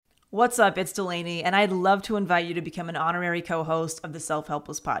What's up? It's Delaney, and I'd love to invite you to become an honorary co-host of the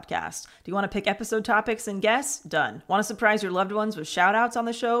Self-Helpless podcast. Do you want to pick episode topics and guests? Done. Want to surprise your loved ones with shout-outs on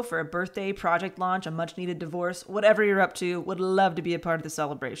the show for a birthday, project launch, a much-needed divorce? Whatever you're up to, would love to be a part of the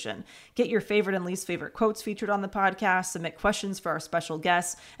celebration. Get your favorite and least favorite quotes featured on the podcast, submit questions for our special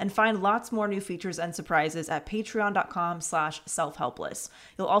guests, and find lots more new features and surprises at patreon.com/selfhelpless.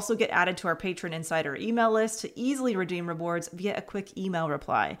 You'll also get added to our Patron Insider email list to easily redeem rewards via a quick email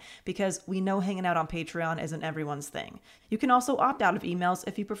reply, because we know hanging out on Patreon isn't everyone's thing. You can also opt out of emails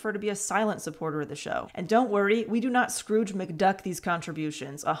if you prefer to be a silent supporter of the show. And don't worry, we do not Scrooge McDuck these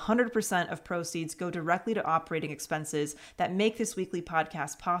contributions. 100% of proceeds go directly to operating expenses that make this weekly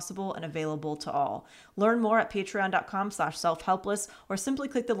podcast possible and available to all. Learn more at patreon.com/selfhelpless or simply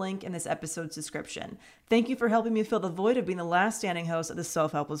click the link in this episode's description. Thank you for helping me fill the void of being the last standing host of the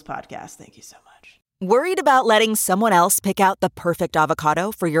Self-Helpless podcast. Thank you so much. Worried about letting someone else pick out the perfect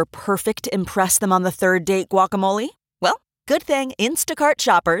avocado for your perfect impress them on the third date guacamole? Well, good thing Instacart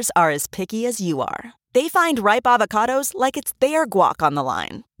shoppers are as picky as you are. They find ripe avocados like it's their guac on the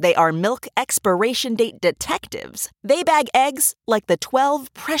line. They are milk expiration date detectives. They bag eggs like the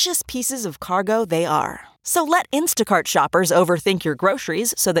 12 precious pieces of cargo they are. So let Instacart shoppers overthink your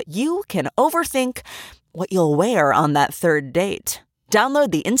groceries so that you can overthink what you'll wear on that third date. Download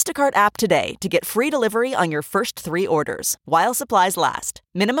the Instacart app today to get free delivery on your first 3 orders, while supplies last.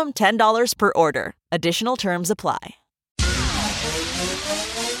 Minimum $10 per order. Additional terms apply. Can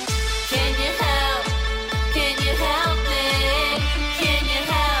you help? Can you help me? Can you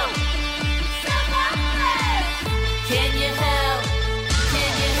help? Self-helpless! Can you help?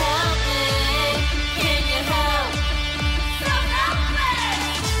 Can you help me? Can you help?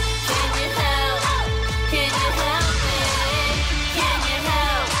 Self-helpless! Can you help? Can you help me? Can you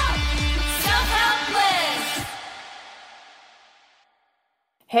help? Self-helpless!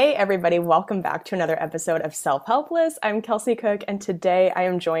 Hey everybody, welcome back to another episode of Self-Helpless. I'm Kelsey Cook, and today I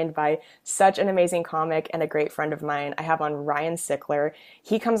am joined by such an amazing comic and a great friend of mine. I have on Ryan Sickler.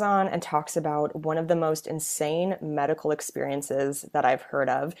 He comes on and talks about one of the most insane medical experiences that I've heard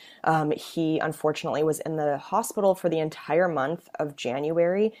of. He unfortunately was in the hospital for the entire month of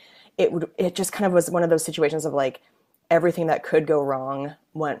January. It just kind of was one of those situations of like, everything that could go wrong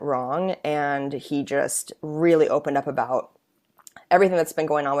went wrong, and he just really opened up about everything that's been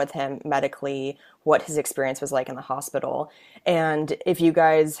going on with him medically, what his experience was like in the hospital. And if you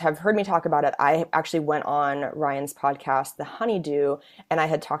guys have heard me talk about it, I actually went on Ryan's podcast, The Honeydew, and I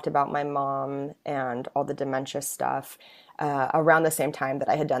had talked about my mom and all the dementia stuff around the same time that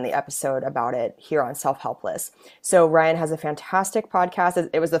I had done the episode about it here on Self-Helpless. So Ryan has a fantastic podcast.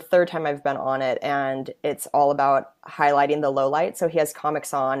 It was the third time I've been on it, and it's all about highlighting the lowlights. So he has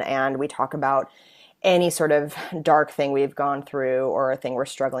comics on, and we talk about any sort of dark thing we've gone through or a thing we're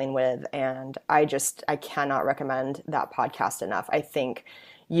struggling with. And I cannot recommend that podcast enough. I think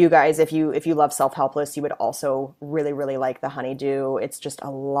you guys, if you love Self-Helpless, you would also really, really like The Honeydew. It's just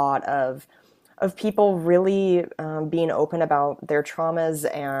a lot of people really being open about their traumas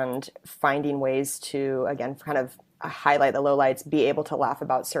and finding ways to, again, kind of highlight the lowlights, be able to laugh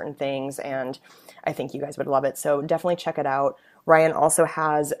about certain things. And I think you guys would love it. So definitely check it out. Ryan also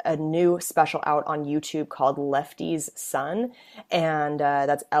has a new special out on YouTube called Lefty's Son, and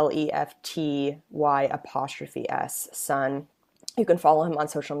that's LEFTY''S son. You can follow him on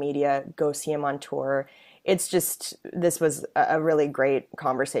social media, go see him on tour. It's just, this was a really great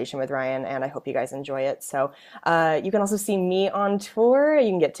conversation with Ryan, and I hope you guys enjoy it. So you can also see me on tour. You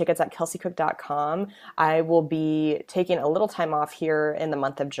can get tickets at kelseycook.com. I will be taking a little time off here in the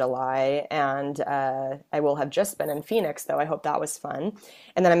month of July, and I will have just been in Phoenix, though. I hope that was fun.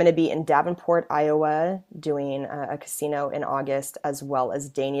 And then I'm going to be in Davenport, Iowa, doing a casino in August, as well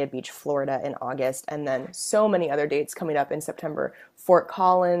as Dania Beach, Florida in August, and then so many other dates coming up in September. Fort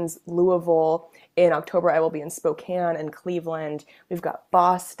Collins, Louisville. In October, I will be in Spokane and Cleveland. We've got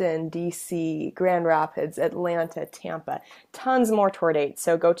Boston, DC, Grand Rapids, Atlanta, Tampa, tons more tour dates.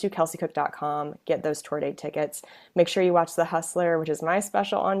 So go to kelseycook.com, get those tour date tickets. Make sure you watch The Hustler, which is my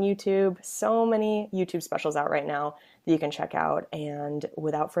special on YouTube. So many YouTube specials out right now that you can check out. And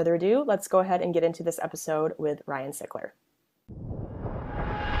without further ado, let's go ahead and get into this episode with Ryan Sickler.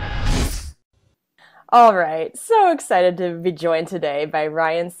 All right, so excited to be joined today by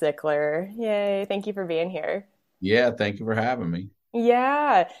Ryan Sickler. Yay, thank you for being here. Yeah, thank you for having me.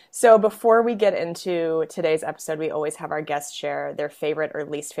 Yeah, so before we get into today's episode, we always have our guests share their favorite or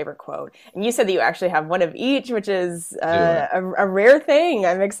least favorite quote. And you said that you actually have one of each, which is a rare thing.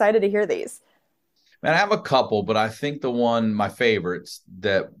 I'm excited to hear these. Man, I have a couple, but I think my favorites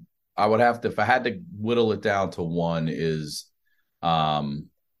that I would have to, if I had to whittle it down to one, is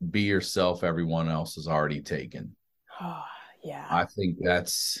be yourself, everyone else is already taken. Oh, yeah. I think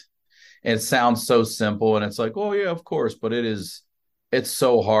it sounds so simple and it's like, oh yeah, of course, but it's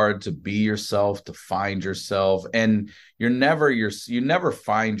so hard to be yourself, to find yourself. And you never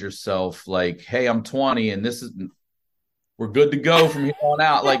find yourself like, hey, I'm 20 and we're good to go from here on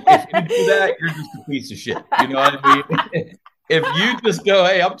out. Like if you do that, you're just a piece of shit. You know what I mean? If you just go,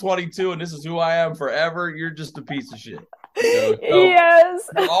 hey, I'm 22 and this is who I am forever, you're just a piece of shit. So Yes.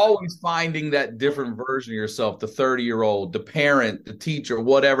 you're always finding that different version of yourself, the 30-year-old, the parent, the teacher,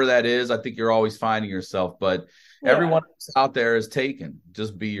 whatever that is. I think you're always finding yourself, but everyone else out there is taken.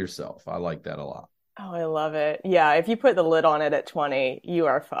 Just be yourself. I like that a lot. Oh, I love it. Yeah, if you put the lid on it at 20, you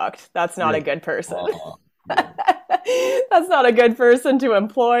are fucked. That's not a good person. That's not a good person to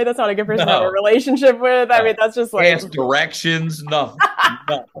employ. That's not a good person to have a relationship with. I mean, that's just like ask directions, nothing.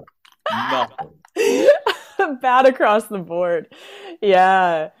 Nothing. Bad across the board.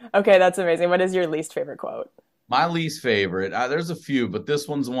 Yeah. Okay, that's amazing. What is your least favorite quote? My least favorite, there's a few, but this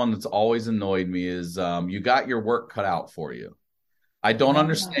one's one that's always annoyed me is you got your work cut out for you. I don't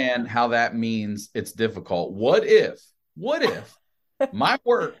understand how that means it's difficult. What if my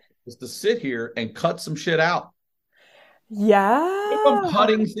work is to sit here and cut some shit out? Yeah. If I'm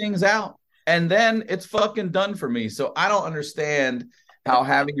cutting things out and then it's fucking done for me. So I don't understand how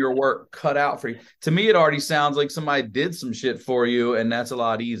having your work cut out for you. To me, it already sounds like somebody did some shit for you, and that's a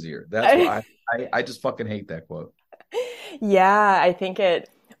lot easier. That's why I just fucking hate that quote. Yeah, I think it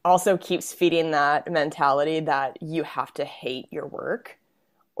also keeps feeding that mentality that you have to hate your work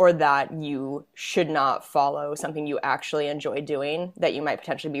or that you should not follow something you actually enjoy doing that you might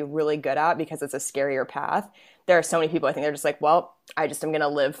potentially be really good at because it's a scarier path. There are so many people, I think they're just like, well, I just am going to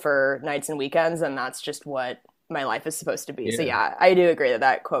live for nights and weekends, and that's just what my life is supposed to be. Yeah. So yeah, I do agree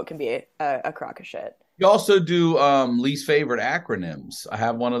that quote can be a crock of shit. You also do least favorite acronyms. I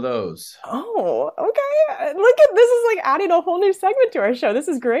have one of those. Oh, okay. Look at this is like adding a whole new segment to our show. This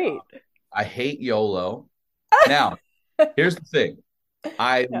is great. I hate YOLO. Now, here's the thing.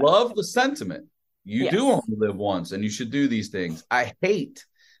 I love the sentiment. You do only live once and you should do these things. I hate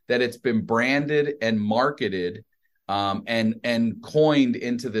that it's been branded and marketed and coined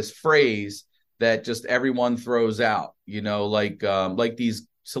into this phrase that just everyone throws out, you know, like these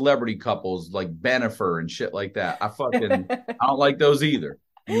celebrity couples like Bennifer and shit like that. I don't like those either.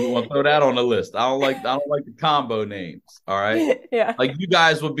 You want to throw that on the list. I don't like the combo names. All right. Yeah. Like you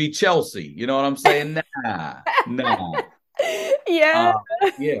guys would be Chelsea. You know what I'm saying? Nah. Yeah.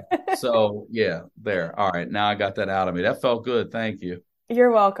 Yeah. So yeah, there. All right. Now I got that out of me. That felt good. Thank you.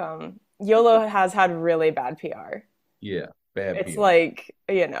 You're welcome. YOLO has had really bad PR. Yeah. Bad It's PR. like,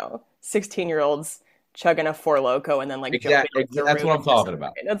 16-year-olds chugging a Four Loko and then like exactly. That's what I'm talking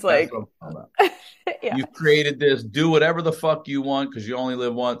about. It's like yeah. You've created this do whatever the fuck you want because you only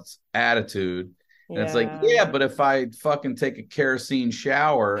live once attitude. And it's like, yeah, but if I fucking take a kerosene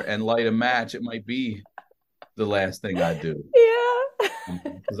shower and light a match, it might be the last thing I do. Yeah.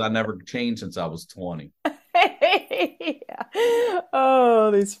 Because I never changed since I was 20. Yeah.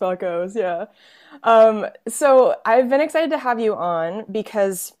 Oh, these fuckos. Yeah. So I've been excited to have you on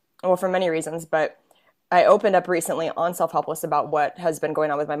because, well, for many reasons, but I opened up recently on Self Helpless about what has been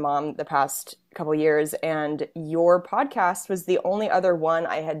going on with my mom the past couple years, and your podcast was the only other one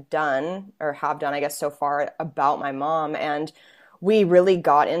I had done or have done, I guess, so far about my mom. And we really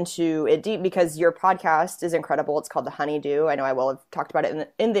got into it deep because your podcast is incredible. It's called The Honeydew. I know I will have talked about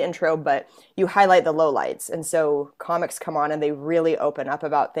it in the intro, but you highlight the lowlights. And so comics come on and they really open up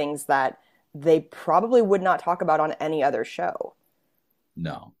about things that they probably would not talk about on any other show.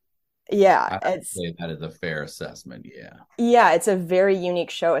 No. Yeah. I'd say that is a fair assessment. Yeah. Yeah. It's a very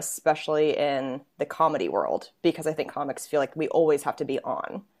unique show, especially in the comedy world, because I think comics feel like we always have to be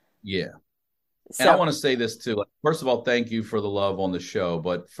on. Yeah. And I want to say this too. First of all, thank you for the love on the show.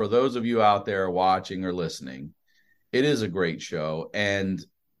 But for those of you out there watching or listening, it is a great show. And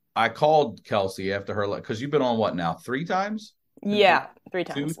I called Kelsey after her, because you've been on what now? 3 times? Yeah, 3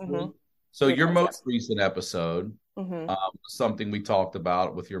 times. So your most recent episode, something we talked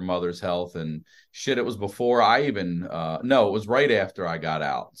about with your mother's health and shit. It was before I even, no, it was right after I got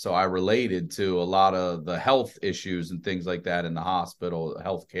out. So I related to a lot of the health issues and things like that in the hospital,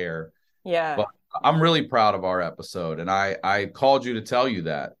 healthcare. Yeah. But I'm really proud of our episode. And I called you to tell you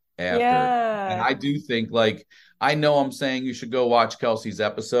that after. Yeah. And I do think, like, I know I'm saying you should go watch Kelsey's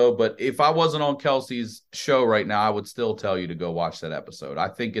episode, but if I wasn't on Kelsey's show right now, I would still tell you to go watch that episode. I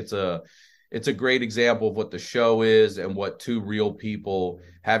think it's a great example of what the show is and what 2 real people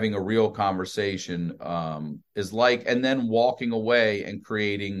having a real conversation is like, and then walking away and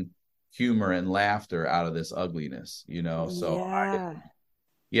creating humor and laughter out of this ugliness, you know? So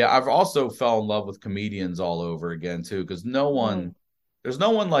Yeah, I've also fell in love with comedians all over again too, because Mm. there's no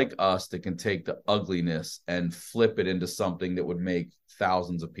one like us that can take the ugliness and flip it into something that would make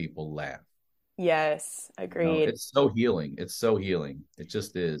thousands of people laugh. Yes, agreed. It's so healing. It's so healing. It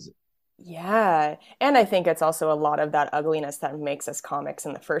just is. Yeah. And I think it's also a lot of that ugliness that makes us comics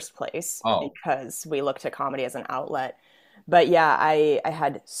in the first place Oh, because we look to comedy as an outlet. But yeah, I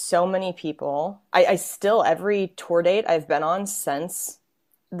had so many people. I still, every tour date I've been on since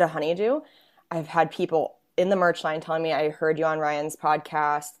the Honeydew, I've had people in the merch line telling me, I heard you on Ryan's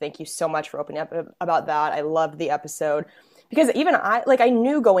podcast. Thank you so much for opening up about that. I loved the episode. Because even I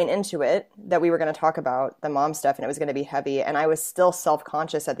knew going into it that we were going to talk about the mom stuff and it was going to be heavy. And I was still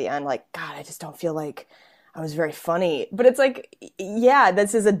self-conscious at the end, like, God, I just don't feel like I was very funny. But it's like, yeah,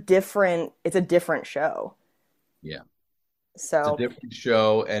 it's a different show. yeah. It's a So, different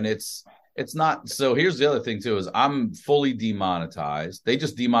show, and it's not. So here's the other thing too: is I'm fully demonetized. They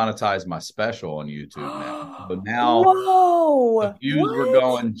just demonetized my special on YouTube now. So now the whoa, views were what?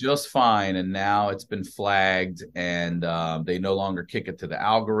 going just fine, and now it's been flagged, and they no longer kick it to the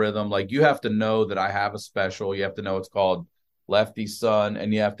algorithm. Like you have to know that I have a special. You have to know it's called Lefty Son,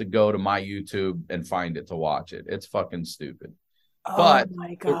 and you have to go to my YouTube and find it to watch it. It's fucking stupid. Oh But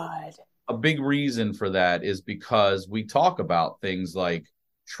my God. a big reason for that is because we talk about things like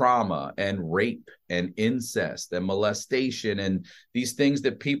trauma and rape and incest and molestation and these things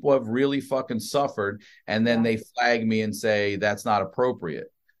that people have really fucking suffered, and then Yeah. they flag me and say that's not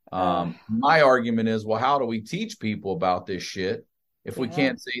appropriate. Uh, My argument is, well, how do we teach people about this shit if we yeah,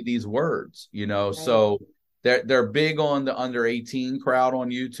 can't say these words, you know? right. So they're big on the under 18 crowd on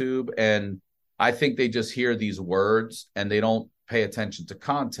YouTube, and I think they just hear these words and they don't pay attention to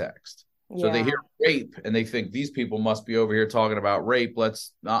context. So they Yeah, hear rape and they think these people must be over here talking about rape.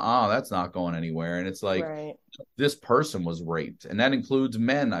 That's not going anywhere. And it's like right. this person was raped. And that includes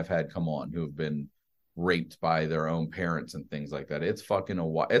men I've had come on who have been raped by their own parents and things like that. It's fucking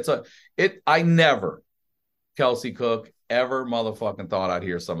I never, Kelsey Cook, ever motherfucking thought I'd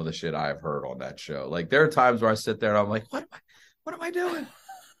hear some of the shit I've heard on that show. Like there are times where I sit there and I'm like, what am I doing?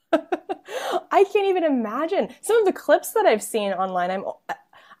 I can't even imagine some of the clips that I've seen online.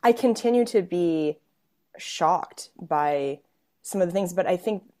 I continue to be shocked by some of the things, but I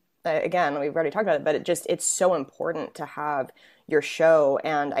think again, we've already talked about it, but it's so important to have your show.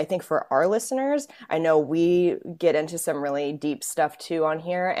 And I think for our listeners, I know we get into some really deep stuff too on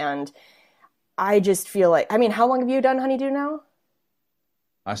here. And I just feel like, I mean, how long have you done Honeydew now?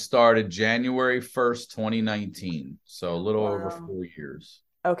 I started January 1st, 2019. So a little over Wow. 4 years.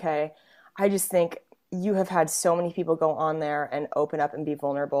 Okay. I just think you have had so many people go on there and open up and be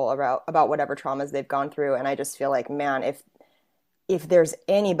vulnerable about whatever traumas they've gone through. And I just feel like, man, if there's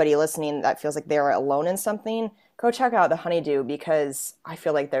anybody listening that feels like they're alone in something, go check out the Honeydew because I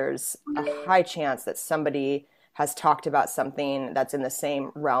feel like there's a high chance that somebody has talked about something that's in the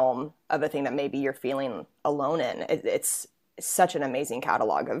same realm of a thing that maybe you're feeling alone in. It's such an amazing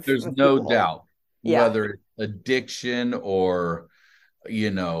catalog There's of no people. doubt Yeah. whether it's addiction or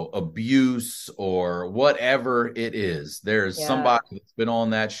abuse or whatever it is, there's Yeah. somebody that's been on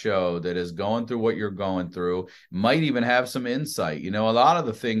that show that is going through what you're going through, might even have some insight. A lot of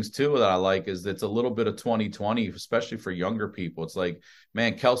the things too that I like is it's a little bit of 2020, especially for younger people. It's like,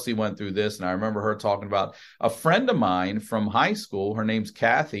 man, Kelsey went through this, and I remember her talking about a friend of mine from high school. Her name's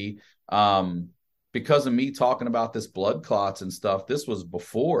Kathy. Because of me talking about this blood clots and stuff, this was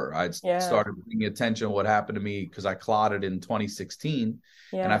before I'd Yeah. started paying attention to what happened to me, because I clotted in 2016,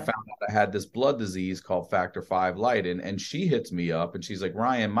 and I Yeah. found out I had this blood disease called factor V Leiden. And she hits me up and she's like,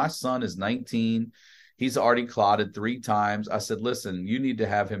 Ryan, my son is 19. He's already clotted 3 times. I said, listen, you need to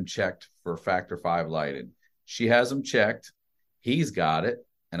have him checked for factor V Leiden. She has him checked. He's got it.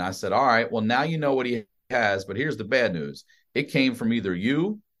 And I said, all right, well, now you know what he has, but here's the bad news. It came from either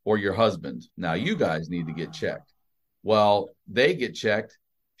you or your husband. Now you guys need to get checked. Well, they get checked.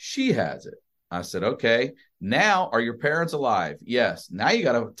 She has it. I said, okay. Now, are your parents alive? Yes. Now you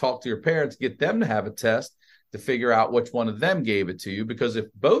got to talk to your parents, get them to have a test to figure out which one of them gave it to you. Because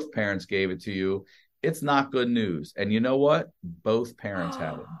if both parents gave it to you, it's not good news. And you know what? Both parents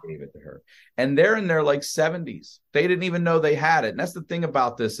had it and gave it to her. And they're in their like 70s. They didn't even know they had it. And that's the thing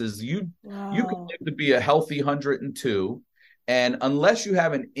about this is you can Wow. live to be a healthy 102. And unless you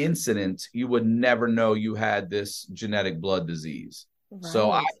have an incident, you would never know you had this genetic blood disease.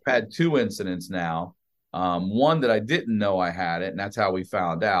 So I've Right. had 2 incidents now. One that I didn't know I had it, and that's how we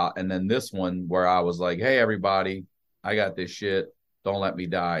found out. And then this one where I was like, hey, everybody, I got this shit. Don't let me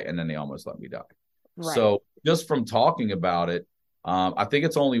die. And then they almost let me die. Right. So just from talking about it, I think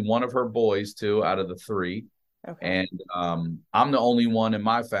it's only one of her boys, too, out of the 3. Okay. And I'm the only one in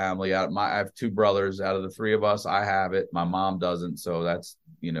my family. I have two brothers. Out of the three of us, I have it. My mom doesn't. So that's,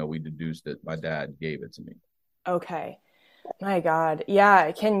 we deduced it. My dad gave it to me. Okay. My God.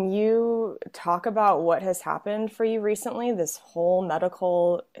 Yeah. Can you talk about what has happened for you recently? This whole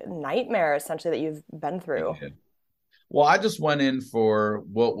medical nightmare, essentially, that you've been through. Yeah. Well, I just went in for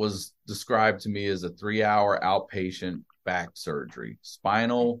what was described to me as a 3-hour outpatient back surgery,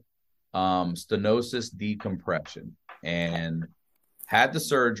 spinal stenosis decompression, Okay. and had the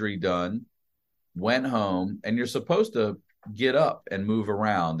surgery done, went home, and you're supposed to get up and move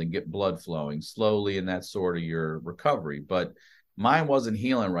around and get blood flowing slowly, and that's sort of your recovery. But mine wasn't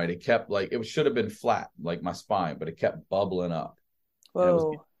healing right. It kept like it should have been flat, like my spine, but it kept bubbling up and it was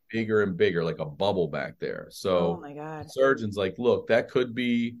getting Whoa. bigger and bigger, like a bubble back there. Oh So my the God. surgeon's like, look, that could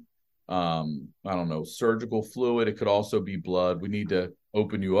be, I don't know, surgical fluid. It could also be blood. We need to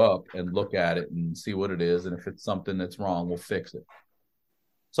open you up and look at it and see what it is. And if it's something that's wrong, we'll fix it.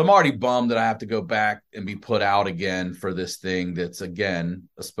 So I'm already bummed that I have to go back and be put out again for this thing that's, again,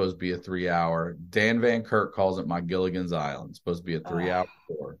 supposed to be a 3-hour. Dan Van Kirk calls it my Gilligan's Island. It's supposed to be a Ugh. 3-hour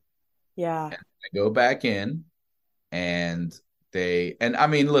tour. Yeah. And I go back in, and and I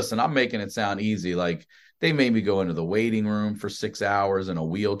mean, listen, I'm making it sound easy. Like, they made me go into the waiting room for 6 hours in a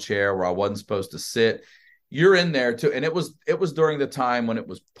wheelchair where I wasn't supposed to sit. You're in there too, and it was during the time when it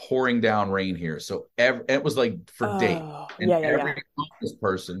was pouring down rain here, so it was like for days, Oh, and yeah, yeah, yeah. every homeless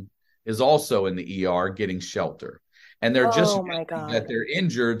person is also in the ER getting shelter, and they're just Oh my yelling that God. they're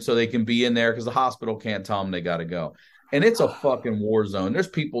injured so they can be in there because the hospital can't tell them they got to go. And it's a fucking war zone. There's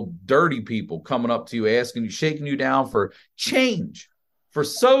people, dirty people, coming up to you, asking you, shaking you down for change, for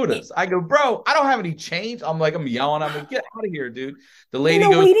sodas. I go, bro, I don't have any change. I'm yelling. I'm like, get out of here, dude. The In lady the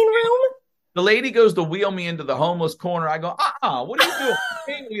goes, waiting room? the lady goes to wheel me into the homeless corner. I go, what are you doing?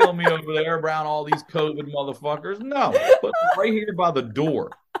 You can't wheel me over there around all these COVID motherfuckers. No, put me right here by the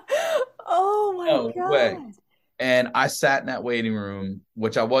door. Oh my No way. God. And I sat in that waiting room,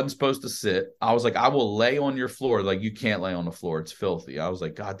 which I wasn't supposed to sit. I was like, I will lay on your floor. Like, you can't lay on the floor. It's filthy. I was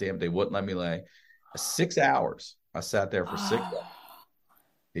like, God damn, they wouldn't let me lay. 6 hours. I sat there for 6 hours.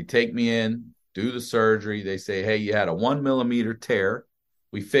 They take me in, do the surgery. They say, hey, you had a 1 millimeter tear.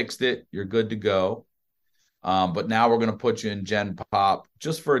 We fixed it. You're good to go. But now we're going to put you in Gen Pop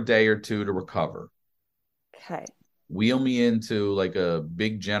just for a day or two to recover. Okay. Wheel me into like a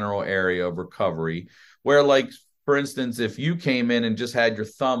big general area of recovery where, like, for instance, if you came in and just had your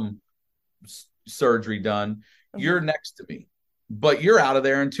thumb surgery done, Mhm. you're next to me, but you're out of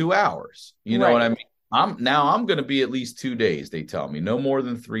there in 2 hours. You know what I Right. mean? I'm going to be at least 2 days. They tell me no more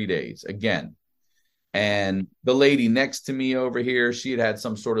than 3 days again. And the lady next to me over here, she had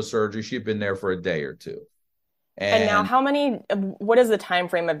some sort of surgery. She'd been there for a day or two. And now And what is the time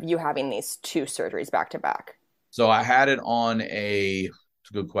frame of you having these two surgeries back to back? so I had it on it's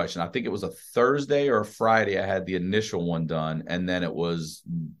a good question. I think it was a Thursday or a Friday. I had the initial one done. And then it was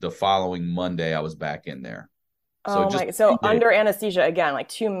the following Monday, I was back in there. So Oh just my, a so few days. under anesthesia again, like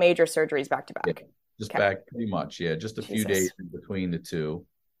two major surgeries back to Yeah, back. just Okay. back pretty much. Yeah, just a few days Jesus. in between the two.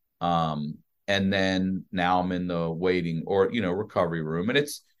 And then now I'm in the waiting or recovery room, and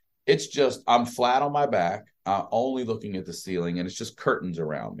it's just I'm flat on my back, only looking at the ceiling, and it's just curtains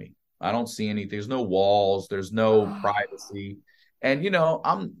around me. I don't see anything. There's no walls. There's no privacy, and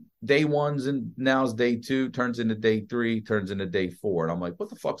I'm day one's and now's day two, turns into day three, turns into day four, and I'm like, what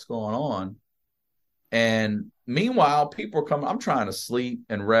the fuck's going on? And meanwhile, people are coming. I'm trying to sleep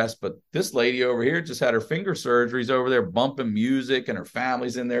and rest, but this lady over here just had her finger surgeries over there, bumping music, and her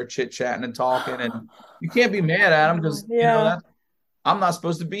family's in there chit chatting and talking. And you can't be mad at them because Yeah. I'm not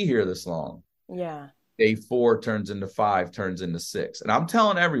supposed to be here this long. Yeah. Day four turns into five, turns into six, and I'm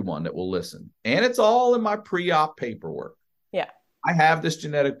telling everyone that will listen, and it's all in my pre-op paperwork. Yeah. I have this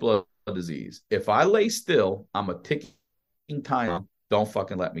genetic blood disease. If I lay still, I'm a ticking time. Don't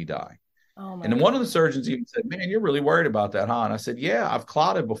fucking let me die. Oh my And then one of the God. surgeons even said, man, you're really worried about that, huh? And I said, yeah, I've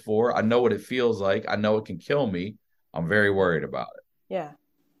clotted before. I know what it feels like. I know it can kill me. I'm very worried about it. Yeah.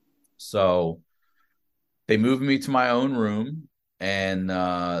 So they moved me to my own room. And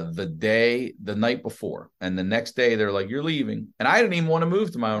the night before, and the next day, they're like, you're leaving. And I didn't even want to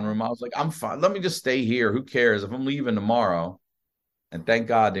move to my own room. I was like, I'm fine. Let me just stay here. Who cares if I'm leaving tomorrow? And thank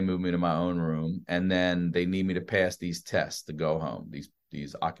God they moved me to my own room. And then they need me to pass these tests to go home,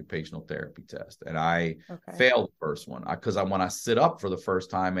 these occupational therapy tests. And I failed the first one because when I sit up for the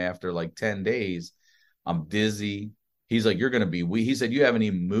first time after like 10 days, I'm dizzy. He's like, you're going to be weak. He said, you haven't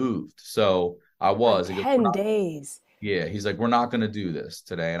even moved. So I was. For He goes, 10 days. yeah. He's like, we're not going to do this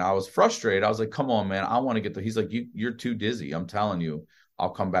today. And I was frustrated. I was like, come on, man. I want to he's like, you're too dizzy. I'm telling you,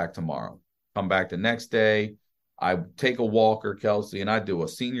 I'll come back tomorrow. Come back the next day. I take a walker, Kelsey, and I do a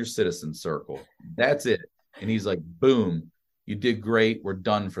senior citizen circle. That's it. And he's like, boom, you did great. We're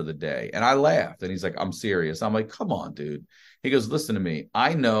done for the day. And I laughed. And he's like, I'm serious. I'm like, come on, dude. He goes, listen to me.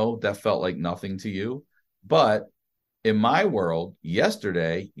 I know that felt like nothing to you, but in my world,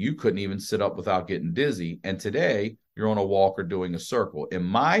 yesterday, you couldn't even sit up without getting dizzy. And today, you're on a walker doing a circle. In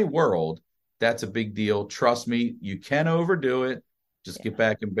my world, that's a big deal. Trust me, you can overdo it. Just get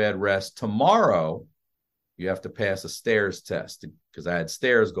back in bed, rest. Tomorrow, you have to pass a stairs test because I had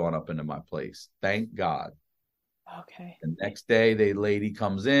stairs going up into my place. Thank God. Okay. The next day, the lady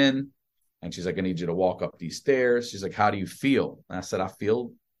comes in and she's like, I need you to walk up these stairs. She's like, how do you feel? And I said, I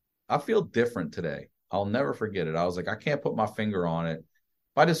feel different today. I'll never forget it. I was like, I can't put my finger on it.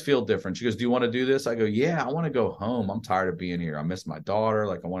 I just feel different. She goes, do you want to do this? I go, yeah, I want to go home. I'm tired of being here. I miss my daughter.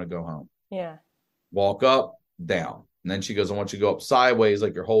 Like, I want to go home. Yeah. Walk up, down. And then she goes, I want you to go up sideways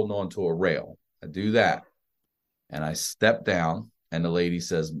like you're holding on to a rail. I do that. And I step down. And the lady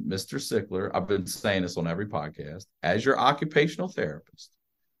says, Mr. Sickler, I've been saying this on every podcast, as your occupational therapist,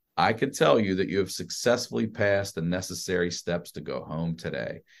 I can tell you that you have successfully passed the necessary steps to go home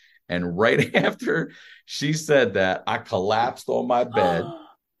today. And right after she said that, I collapsed on my bed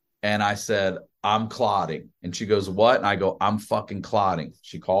and I said, I'm clotting. And she goes, what? And I go, I'm fucking clotting.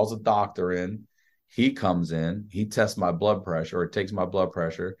 She calls a doctor in. He comes in. He tests my blood pressure or takes my blood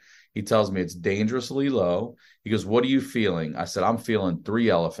pressure. He tells me it's dangerously low. He goes, what are you feeling? I said, I'm feeling 3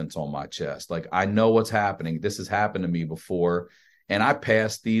 elephants on my chest. Like, I know what's happening. This has happened to me before. And I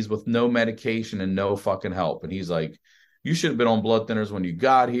passed these with no medication and no fucking help. And he's like, you should have been on blood thinners when you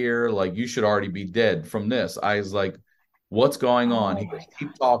got here. Like, you should already be dead from this. I was like, what's going on? He goes,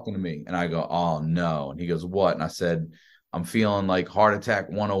 keep talking to me. And I go, oh, no. And he goes, what? And I said, I'm feeling like heart attack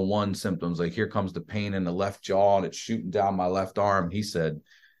 101 symptoms. Like, here comes the pain in the left jaw and it's shooting down my left arm. He said,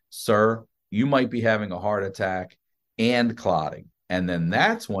 sir, you might be having a heart attack and clotting. And then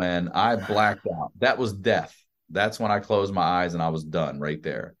that's when I blacked out. That was death. That's when I closed my eyes and I was done right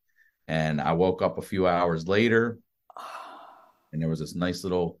there. And I woke up a few hours later and there was this nice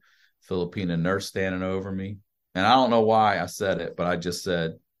little Filipina nurse standing over me. And I don't know why I said it, but I just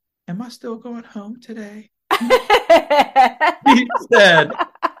said, am I still going home today? He said,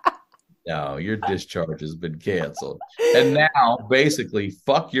 no, your discharge has been canceled. And now, basically,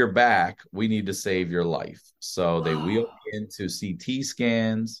 fuck your back. We need to save your life. So they wheeled me into CT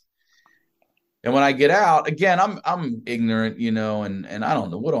scans. And when I get out, again, I'm ignorant, you know, and I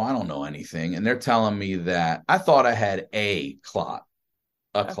don't know I don't know anything. And they're telling me that I thought I had a clot.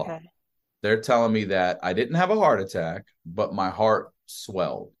 Okay. They're telling me that I didn't have a heart attack, but my heart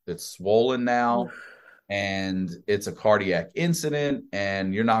swelled. It's swollen now. And it's a cardiac incident,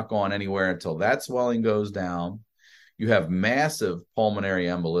 and you're not going anywhere until that swelling goes down. You have massive pulmonary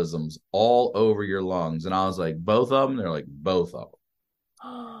embolisms all over your lungs. And I was like, both of them? They're like, both of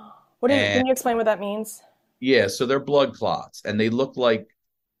them. Can you explain what that means? Yeah, so they're blood clots, and they look like,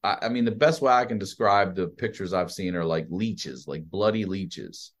 I mean, the best way I can describe the pictures I've seen are like leeches, like bloody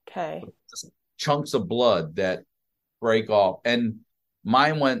leeches. Okay. Just chunks of blood that break off. And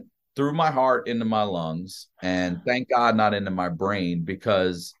mine went through my heart into my lungs, and thank God not into my brain,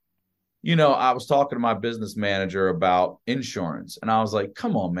 because, you know, I was talking to my business manager about insurance, and I was like,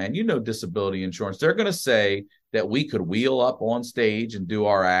 come on, man, you know, disability insurance, they're going to say that we could wheel up on stage and do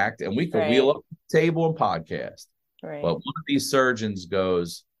our act, and we could wheel up the table and podcast. Right. But one of these surgeons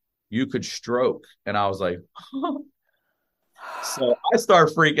goes, you could stroke. And I was like, so I start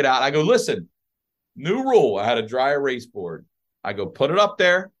freaking out. I go, listen, new rule. I had a dry erase board. I go, put it up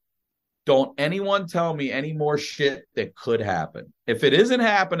there. Don't anyone tell me any more shit that could happen. If it isn't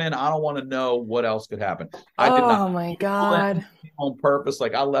happening, I don't want to know what else could happen. I did not. Oh my God. On purpose.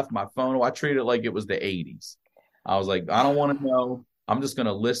 Like, I left my phone. I treated it like it was the 80s. I was like, I don't want to know. I'm just going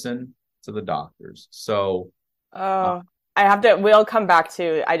to listen to the doctors. So. We'll come back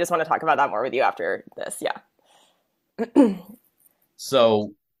to, I just want to talk about that more with you after this. Yeah.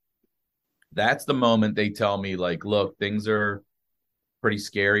 So that's the moment they tell me, like, look, things are pretty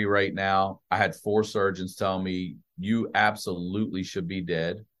scary right now. I had 4 surgeons tell me, you absolutely should be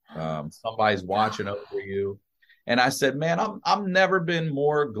dead. Somebody's watching over you. And I said, man, I've never been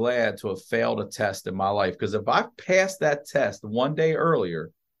more glad to have failed a test in my life, because if I passed that test one day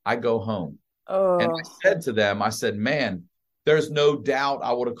earlier, I go home. Oh. And I said to them, I said, man, there's no doubt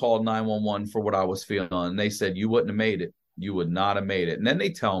I would have called 911 for what I was feeling. And they said, you wouldn't have made it. You would not have made it. And then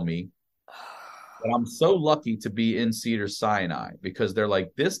they tell me that I'm so lucky to be in Cedars-Sinai, because they're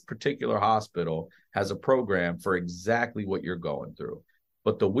like, this particular hospital has a program for exactly what you're going through.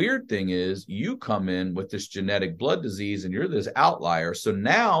 But the weird thing is, you come in with this genetic blood disease and you're this outlier. So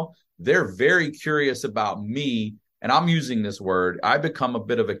now they're very curious about me. And I'm using this word. I become a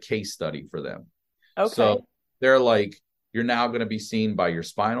bit of a case study for them. Okay. So they're like, you're now going to be seen by your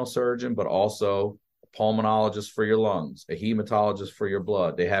spinal surgeon, but also a pulmonologist for your lungs, a hematologist for your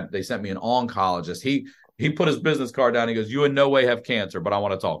blood. They sent me an oncologist. He put his business card down. He goes, you in no way have cancer, but I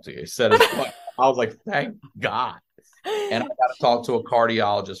want to talk to you. He said it. I was like, thank God. And I got to talk to a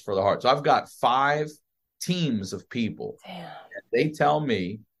cardiologist for the heart. So I've got 5 teams of people. Damn. They tell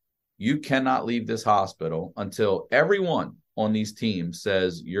me you cannot leave this hospital until everyone on these teams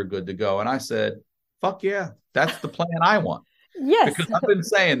says you're good to go. And I said, fuck yeah, that's the plan I want. Yes. Because I've been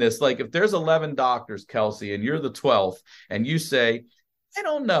saying this, like if there's 11 doctors, Kelsey, and you're the 12th, and you say, I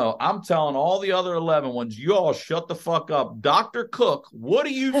don't know, I'm telling all the other 11 ones, you all shut the fuck up. Dr. Cook, what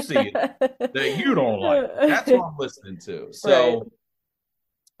do you see that you don't like? That's what I'm listening to. So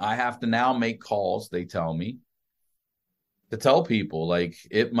Right. I have to now make calls, they tell me, to tell people like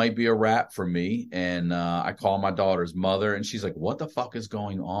it might be a wrap for me. And I call my daughter's mother and she's like, what the fuck is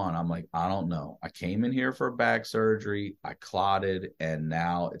going on? I'm like, I don't know. I came in here for back surgery. I clotted and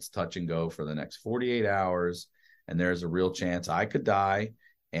now it's touch and go for the next 48 hours. And there's a real chance I could die.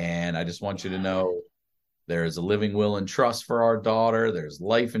 And I just want you to know there's a living will and trust for our daughter. There's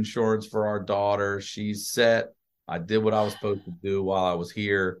life insurance for our daughter. She's set. I did what I was supposed to do while I was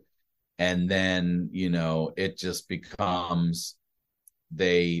here. And then, it just becomes,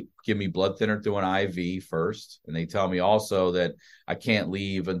 they give me blood thinner through an IV first. And they tell me also that I can't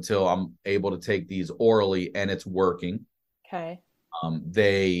leave until I'm able to take these orally and it's working. Okay.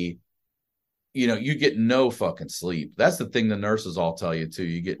 You get no fucking sleep. That's the thing the nurses all tell you too.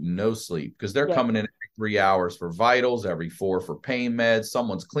 You get no sleep because they're coming in every 3 hours for vitals, every 4 for pain meds.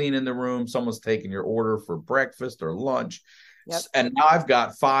 Someone's cleaning the room. Someone's taking your order for breakfast or lunch. Yep. And now I've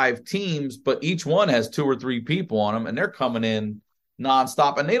got 5 teams, but each one has 2 or 3 people on them, and they're coming in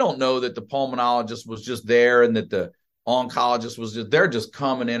nonstop. And they don't know that the pulmonologist was just there and that the oncologist was they're just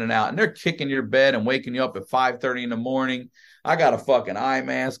coming in and out, and they're kicking your bed and waking you up at 5:30 in the morning. I got a fucking eye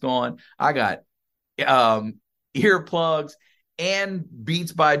mask on. I got earplugs and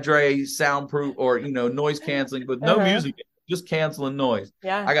Beats by Dre soundproof or, noise canceling, but no music, just canceling noise.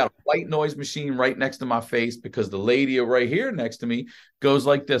 Yeah. I got a white noise machine right next to my face because the lady right here next to me goes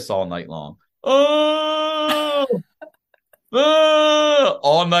like this all night long. Oh,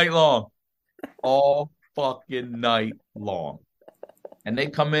 all night long, all fucking night long. And they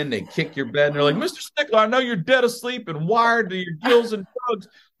come in, they kick your bed, and they're like, Mr. Sickler, I know you're dead asleep and wired to your gills and drugs,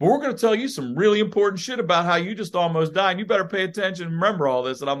 but we're going to tell you some really important shit about how you just almost died. You better pay attention and remember all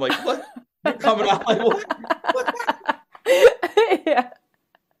this. And I'm like, what? You're coming out like, what? Yeah.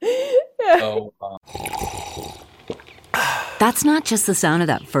 So, That's not just the sound of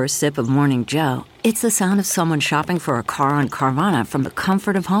that first sip of Morning Joe. It's the sound of someone shopping for a car on Carvana from the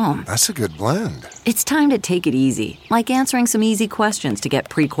comfort of home. That's a good blend. It's time to take it easy, like answering some easy questions to get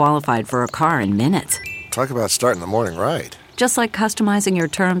pre-qualified for a car in minutes. Talk about starting the morning right. Just like customizing your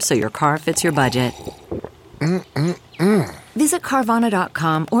terms so your car fits your budget. Visit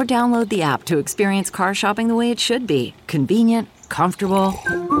Carvana.com or download the app to experience car shopping the way it should be. Convenient, comfortable.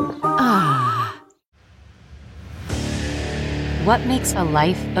 Ah. What makes a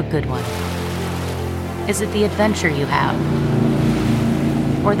life a good one? Is it the adventure you have?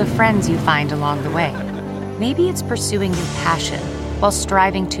 Or the friends you find along the way? Maybe it's pursuing your passion while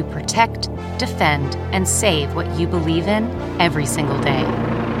striving to protect, defend, and save what you believe in every single day.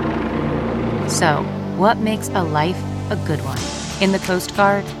 So, what makes a life a good one? In the Coast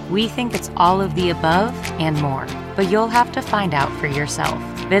Guard, we think it's all of the above and more, but you'll have to find out for yourself.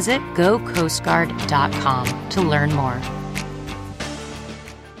 Visit gocoastguard.com to learn more.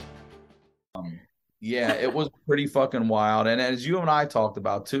 Yeah, it was pretty fucking wild. And as you and I talked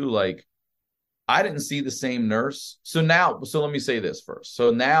about too, like, I didn't see the same nurse. So let me say this first. So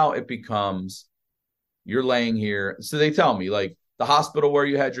now it becomes, you're laying here. So they tell me, like, the hospital where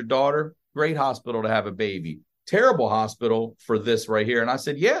you had your daughter, great hospital to have a baby. Terrible hospital for this right here. And I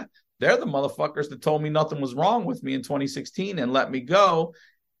said, yeah, they're the motherfuckers that told me nothing was wrong with me in 2016 and let me go.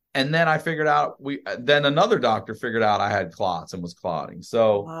 And then I figured out, then another doctor figured out I had clots and was clotting.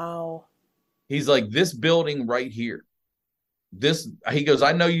 So wow. He's like, this building right here, he goes,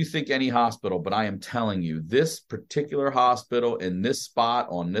 I know you think any hospital, but I am telling you, this particular hospital in this spot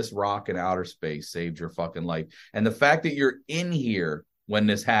on this rock in outer space saved your fucking life. And the fact that you're in here when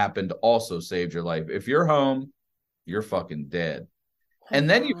this happened also saved your life. If you're home, you're fucking dead. And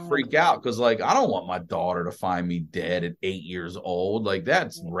then you freak out because, like, I don't want my daughter to find me dead at 8 years old. Like,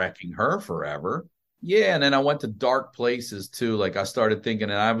 that's wrecking her forever. Yeah, and then I went to dark places too. Like, I started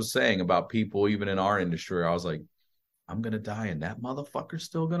thinking, and I was saying about people even in our industry, I was like, I'm gonna die and that motherfucker's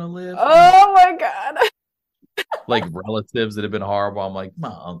still gonna live. Oh my God. Like relatives that have been horrible. I'm like,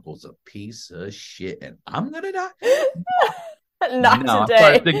 my uncle's a piece of shit and I'm gonna die. Not No, I today.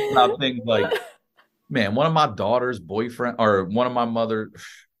 started thinking about things like, man, one of my daughter's boyfriend or one of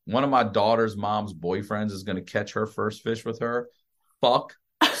my daughter's mom's boyfriends is gonna catch her first fish with her. Fuck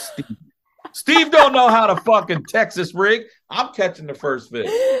Steve. Steve don't know how to fucking Texas rig. I'm catching the first fish.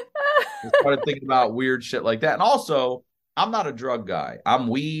 I started thinking about weird shit like that. And also, I'm not a drug guy. I'm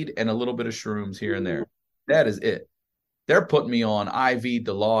weed and a little bit of shrooms here and there. That is it. They're putting me on IV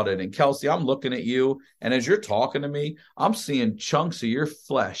Dilaudid. And Kelsey, I'm looking at you. And as you're talking to me, I'm seeing chunks of your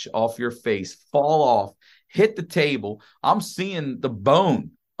flesh off your face fall off, hit the table. I'm seeing the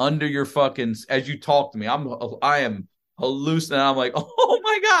bone under your fucking, as you talk to me. I am hallucinating. I'm like, oh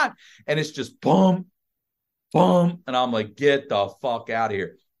my God. And it's just boom, boom. And I'm like, get the fuck out of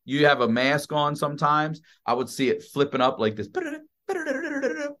here. You have a mask on sometimes. I would see it flipping up like this.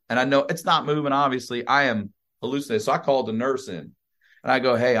 And I know it's not moving, obviously. I am hallucinating. So I called the nurse in and I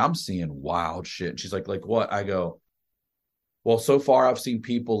go, hey, I'm seeing wild shit. And she's like what? I go, well, so far I've seen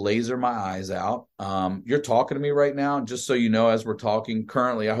people laser my eyes out. You're talking to me right now. Just so you know, as we're talking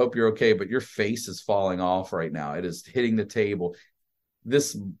currently, I hope you're okay, but your face is falling off right now. It is hitting the table.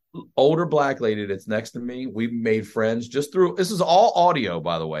 This older black lady that's next to me, we've made friends just through, this is all audio,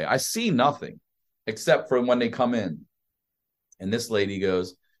 by the way. I see nothing except for when they come in. And this lady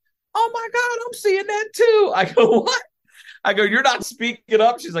goes, oh my God, I'm seeing that too. I go, what? I go, you're not speaking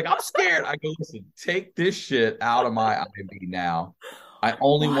up. She's like, I'm scared. I go, listen, take this shit out of my IV now. I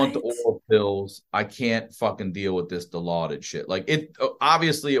only want the oral pills. I can't fucking deal with this Dilaudid shit. Like it,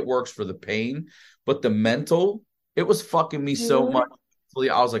 obviously it works for the pain, but the mental, it was fucking me so much.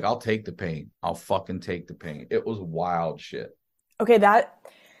 I was like, I'll take the pain. I'll fucking take the pain. It was wild shit. Okay,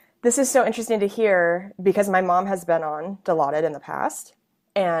 this is so interesting to hear because my mom has been on Dilaudid in the past,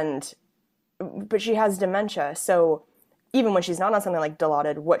 but she has dementia. So even when she's not on something like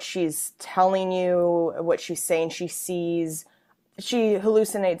Dilaudid, what she's telling you, what she's saying, she sees, she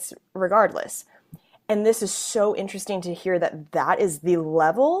hallucinates regardless. And this is so interesting to hear that is the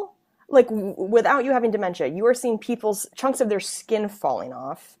level. Like, without you having dementia, you are seeing people's chunks of their skin falling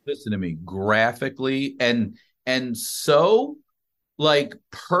off. Listen to me, graphically and so like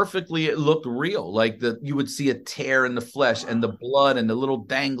perfectly, it looked real. Like you would see a tear in the flesh and the blood and the little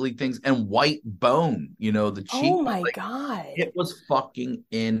dangly things and white bone, the cheek. Oh my God. It was fucking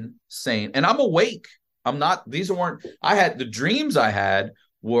insane. And I'm awake. I'm not, the dreams I had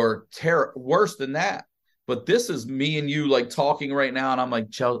were worse than that. But this is me and you like talking right now, and I'm like,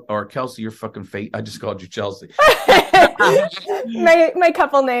 Kelsey, your fucking face. I just called you Chelsea. my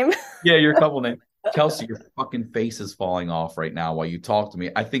couple name. Yeah, your couple name. Kelsey, your fucking face is falling off right now while you talk to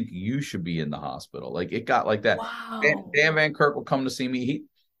me. I think you should be in the hospital. Like it got like that. Wow. Dan Van Kirk will come to see me.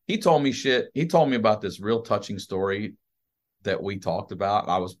 He told me shit. He told me about this real touching story that we talked about.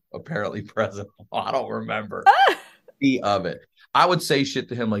 I was apparently present. I don't remember any of it. I would say shit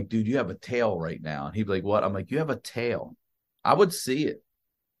to him like, dude, you have a tail right now. And he'd be like, what? I'm like, you have a tail. I would see it.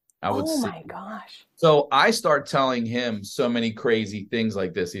 Oh my gosh. So I start telling him so many crazy things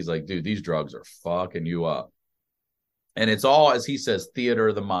like this. He's like, dude, these drugs are fucking you up. And it's all, as he says, theater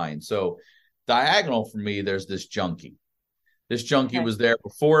of the mind. So diagonal from me, there's this junkie. This junkie was there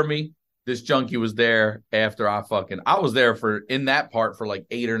before me. This junkie was there after I was there in that part for like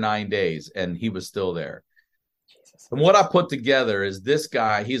 8 or 9 days, and he was still there. And what I put together is this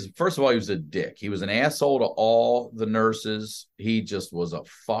guy, first of all, he was a dick. He was an asshole to all the nurses. He just was a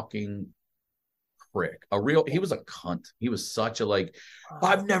fucking prick. He was a cunt. He was such a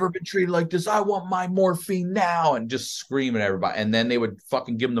I've never been treated like this. I want my morphine now. And just screaming at everybody. And then they would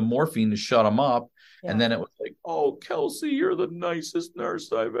fucking give him the morphine to shut him up. Yeah. And then it was like, oh, Kelsey, you're the nicest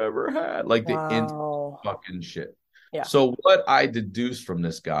nurse I've ever had. Like the instant fucking shit. Yeah. So what I deduced from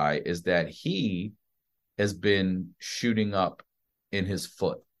this guy is that he has been shooting up in his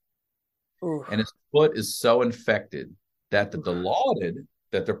foot. Oof. And his foot is so infected that the Dilaudid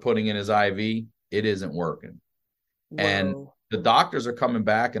that they're putting in his IV, it isn't working. Whoa. And the doctors are coming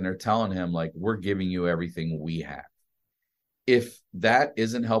back and they're telling him, like, we're giving you everything we have. If that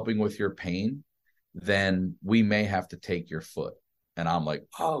isn't helping with your pain, then we may have to take your foot. And I'm like,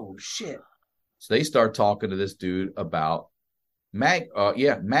 oh, shit. So they start talking to this dude about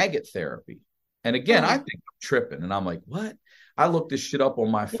maggot therapy. And again, I think I'm tripping. And I'm like, what? I looked this shit up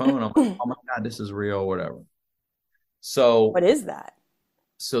on my phone. I'm like, oh my God, this is real, whatever. So what is that?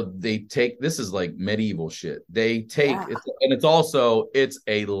 So they take, this is like medieval shit. They take, it's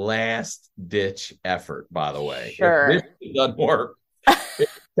a last ditch effort, by the way. Sure. If this doesn't work,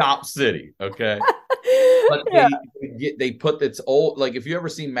 Cop City, okay? But Yeah. they put its old, like if you ever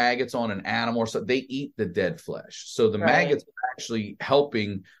see maggots on an animal or so, they eat the dead flesh. So the Right. maggots are actually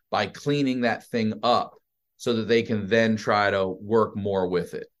helping by cleaning that thing up so that they can then try to work more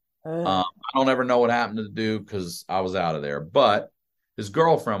with it. I don't ever know what happened to the dude because I was out of there. But his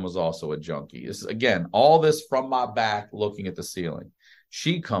girlfriend was also a junkie. This is, again, all this from my back looking at the ceiling.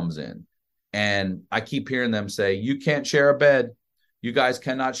 She comes in and I keep hearing them say, you can't share a bed. You guys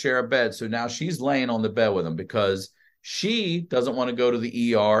cannot share a bed. So now she's laying on the bed with him because she doesn't want to go to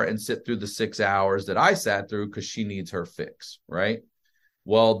the ER and sit through the 6 hours that I sat through because she needs her fix, right?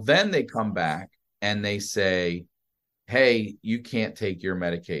 Well, then they come back and they say, hey, you can't take your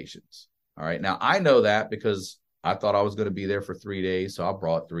medications. All right. Now, I know that because I thought I was going to be there for 3 days. So I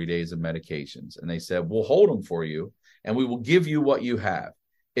brought 3 days of medications. And they said, we'll hold them for you and we will give you what you have.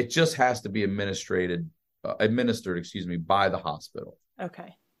 It just has to be administered, by the hospital.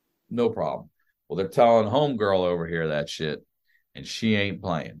 Okay. No problem. Well, they're telling homegirl over here that shit, and she ain't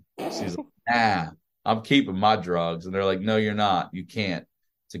playing. She's like, I'm keeping my drugs. And they're like, no, you're not. You can't.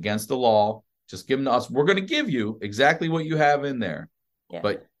 It's against the law. Just give them to us. We're going to give you exactly what you have in there,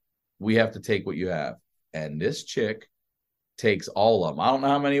 but we have to take what you have. And this chick takes all of them. I don't know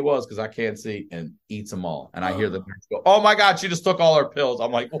how many it was because I can't see, and eats them all. And I hear the nurse go, oh my God, she just took all her pills.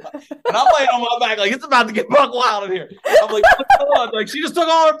 I'm like, what? And I'm laying on my back like, it's about to get buck wild in here. I'm like, what's going on? Like, she just took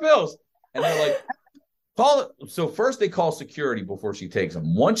all her pills. And they're like, call it. So first they call security before she takes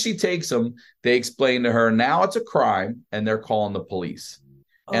them. Once she takes them, they explain to her, now it's a crime, and they're calling the police.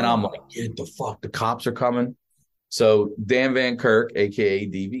 And I'm like, get the fuck, the cops are coming. So Dan Van Kirk, a.k.a.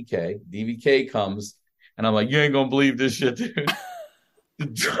 DVK comes, and I'm like, you ain't going to believe this shit, dude. The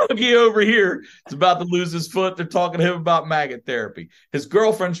druggie over here is about to lose his foot. They're talking to him about maggot therapy. His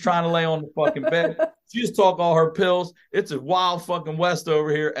girlfriend's trying to lay on the fucking bed. She just took all her pills. It's a wild fucking west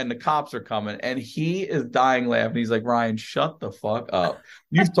over here, and the cops are coming. And he is dying laughing. He's like, Ryan, shut the fuck up.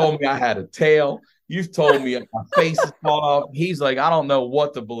 You've told me I had a tail. You've told me my face is falling off. He's like, I don't know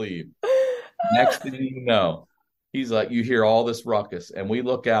what to believe. Next thing you know, he's like, you hear all this ruckus, and we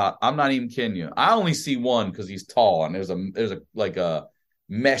look out. I'm not even kidding you. I only see one because he's tall, and there's a like a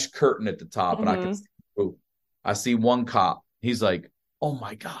mesh curtain at the top, and I see one cop. He's like, oh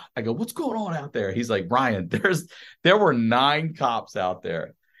my God. I go, what's going on out there? He's like, Brian, there were 9 cops out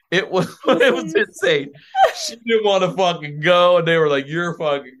there. It was insane. She didn't want to fucking go, and they were like, you're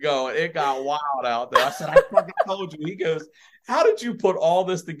fucking going. It got wild out there. I said, I fucking told you. He goes, how did you put all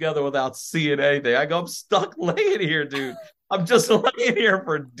this together without seeing anything? I go, I'm stuck laying here, dude. I'm just laying here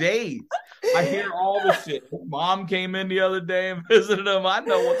for days. I hear all the shit. His mom came in the other day and visited him. I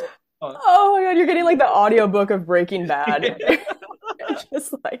know what's going on. Oh my God, you're getting like the audiobook of Breaking Bad.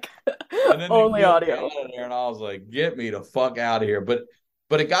 Just like only audio. And I was like, get me the fuck out of here. But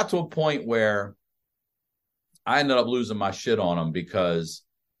it got to a point where I ended up losing my shit on him because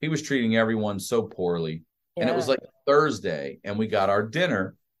he was treating everyone so poorly. Yeah. And it was like Thursday, and we got our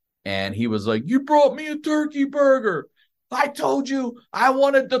dinner, and he was like, you brought me a turkey burger. I told you I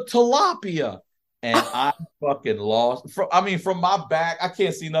wanted the tilapia. And I fucking lost. From my back, I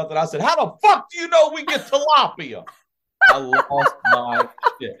can't see nothing. I said, how the fuck do you know we get tilapia? I lost my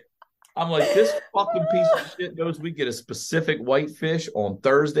shit. I'm like, this fucking piece of shit knows we get a specific whitefish on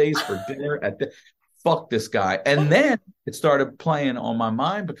Thursdays for dinner fuck this guy. And then it started playing on my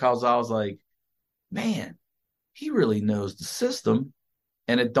mind because I was like, man, he really knows the system.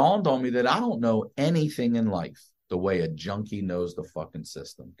 And it dawned on me that I don't know anything in life the way a junkie knows the fucking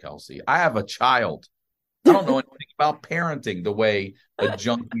system, Kelsey. I have a child. I don't know anything about parenting the way a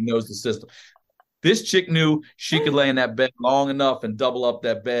junkie knows the system. This chick knew she could lay in that bed long enough and double up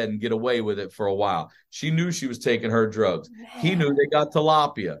that bed and get away with it for a while. She knew she was taking her drugs. He knew they got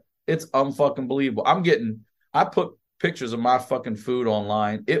tilapia. It's unfucking believable. I put pictures of my fucking food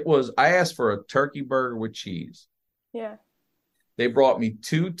online. I asked for a turkey burger with cheese. Yeah. They brought me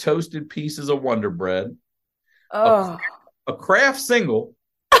 2 toasted pieces of Wonder Bread, a Kraft single.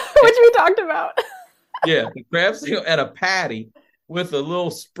 Which we talked about. Yeah, the Kraft single and a patty with a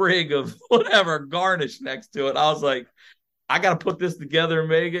little sprig of whatever garnish next to it. I was like, I got to put this together and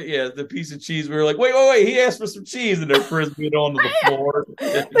make it. Yeah, the piece of cheese. We were like, wait. He asked for some cheese, and they're frisbeeing it onto the floor.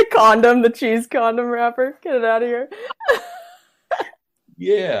 The cheese condom wrapper. Get it out of here.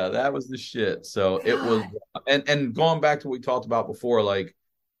 Yeah, that was the shit. So it was, and going back to what we talked about before, like,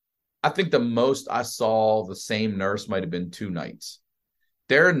 I think the most I saw the same nurse might have been 2 nights.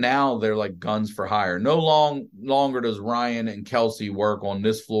 They're like guns for hire. No longer does Ryan and Kelsey work on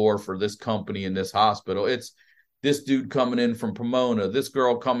this floor for this company in this hospital. It's this dude coming in from Pomona, this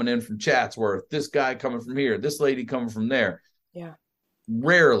girl coming in from Chatsworth, this guy coming from here, this lady coming from there. Yeah.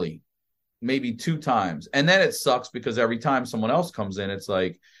 Rarely, maybe 2 times. And then it sucks because every time someone else comes in, it's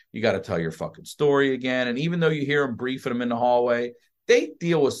like, you got to tell your fucking story again. And even though you hear them briefing them in the hallway, they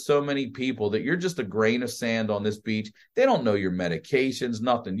deal with so many people that you're just a grain of sand on this beach. They don't know your medications,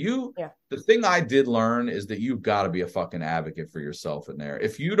 nothing. The thing I did learn is that you've got to be a fucking advocate for yourself in there.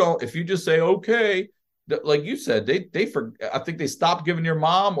 If you just say, okay, like you said, I think they stopped giving your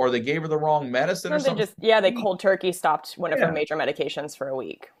mom, or they gave her the wrong medicine, or something. They cold turkey stopped one of her major medications for a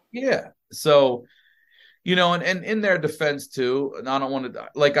week. Yeah. So, and in their defense too, and I don't want to,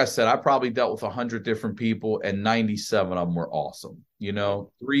 like I said, I probably dealt with 100 different people, and 97 of them were awesome.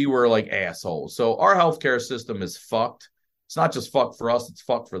 3 were like assholes. So our healthcare system is fucked. It's not just fucked for us, it's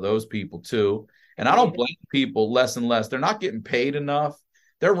fucked for those people too. And I don't blame people less and less. They're not getting paid enough.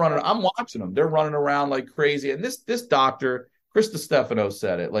 I'm watching them. They're running around like crazy. And this doctor, Chris DiStefano,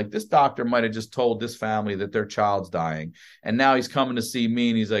 said it. Like, this doctor might have just told this family that their child's dying. And now he's coming to see me,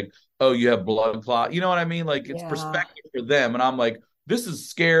 and he's like, oh, you have blood clot. You know what I mean? Like, it's perspective for them. And I'm like, this is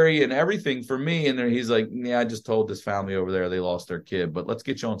scary and everything for me. And then he's like, yeah, I just told this family over there they lost their kid, but let's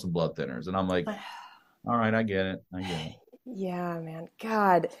get you on some blood thinners. And I'm like, all right, I get it. Yeah, man.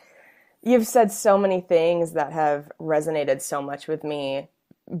 God, you've said so many things that have resonated so much with me,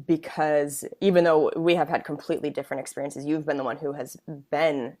 because even though we have had completely different experiences, you've been the one who has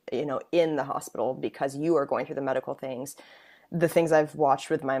been, in the hospital because you are going through the medical things. The things I've watched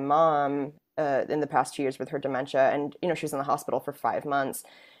with my mom in the past 2 years with her dementia, and, she was in the hospital for 5 months.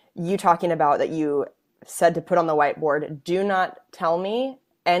 You talking about that you said to put on the whiteboard, do not tell me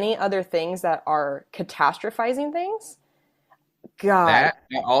any other things that are catastrophizing things. God. That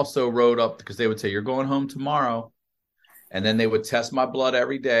I also wrote up, because they would say, you're going home tomorrow. And then they would test my blood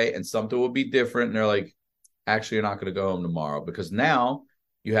every day, and something would be different. And they're like, actually, you're not going to go home tomorrow, because now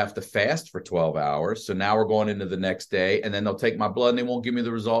you have to fast for 12 hours. So now we're going into the next day, and then they'll take my blood and they won't give me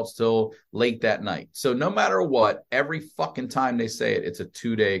the results till late that night. So no matter what, every fucking time they say it, it's a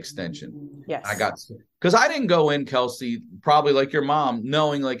 2-day extension. Yes. Because I didn't go in, Kelsey, probably like your mom,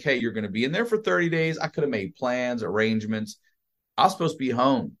 knowing like, hey, you're going to be in there for 30 days. I could have made plans, arrangements. I was supposed to be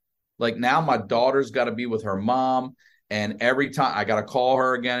home. Like, now my daughter's got to be with her mom. And every time I got to call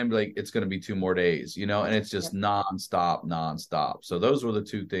her again and be like, it's going to be 2 more days, and it's just nonstop. So those were the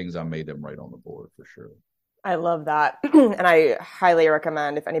 2 things I made them write on the board for sure. I love that. And I highly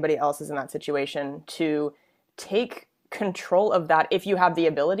recommend, if anybody else is in that situation, to take control of that if you have the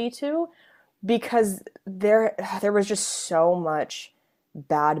ability to, because there was just so much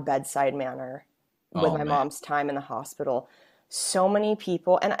bad bedside manner with my mom's time in the hospital. So many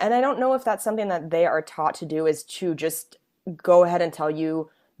people, and I don't know if that's something that they are taught to do, is to just go ahead and tell you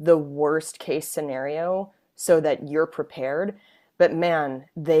the worst case scenario so that you're prepared. But man,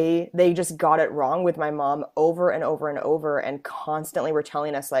 they just got it wrong with my mom over and over and over, and constantly were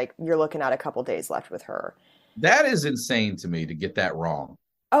telling us, like, you're looking at a couple days left with her. That is insane to me, to get that wrong.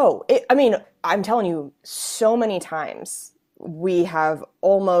 Oh, I'm telling you, so many times we have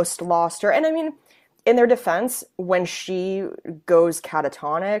almost lost her. And I mean, in their defense, when she goes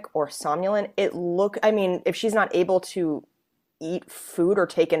catatonic or somnolent, if she's not able to eat food or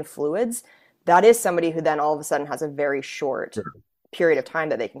take in fluids, that is somebody who then all of a sudden has a very short period of time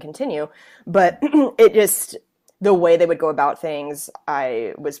that they can continue. But the way they would go about things,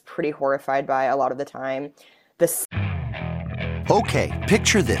 I was pretty horrified by a lot of the time. Okay,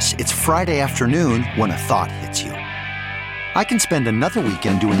 picture this. It's Friday afternoon when a thought hits you. I can spend another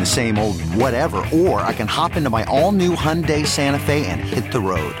weekend doing the same old whatever, or I can hop into my all-new Hyundai Santa Fe and hit the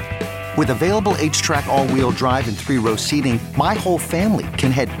road. With available H-Track all-wheel drive and 3-row seating, my whole family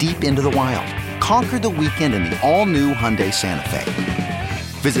can head deep into the wild. Conquer the weekend in the all-new Hyundai Santa Fe.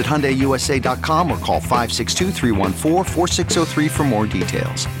 Visit HyundaiUSA.com or call 562-314-4603 for more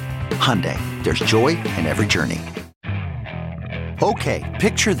details. Hyundai, there's joy in every journey. Okay,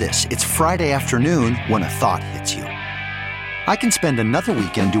 picture this. It's Friday afternoon when a thought hits you. I can spend another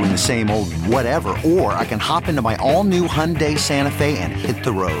weekend doing the same old whatever, or I can hop into my all-new Hyundai Santa Fe and hit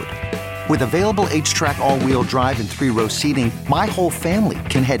the road. With available H-Track all-wheel drive and 3-row seating, my whole family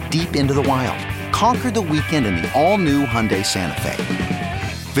can head deep into the wild. Conquer the weekend in the all-new Hyundai Santa Fe.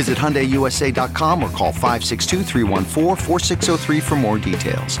 Visit HyundaiUSA.com or call 562-314-4603 for more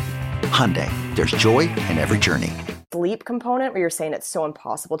details. Hyundai, there's joy in every journey. Sleep component, where you're saying it's so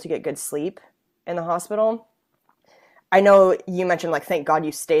impossible to get good sleep in the hospital. I know you mentioned, like, thank God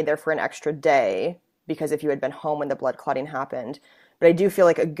you stayed there for an extra day, because if you had been home when the blood clotting happened. But I do feel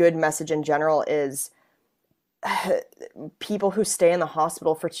like a good message in general is people who stay in the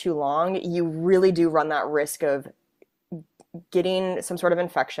hospital for too long, you really do run that risk of getting some sort of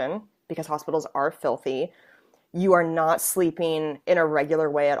infection, because hospitals are filthy. you are not sleeping in a regular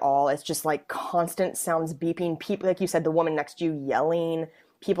way at all. It's just like constant sounds beeping, people, like you said, the woman next to you yelling,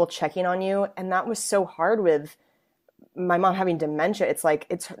 people checking on you. And that was so hard with my mom having dementia. It's like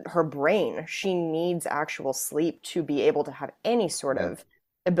it's her brain. She needs actual sleep to be able to have any sort of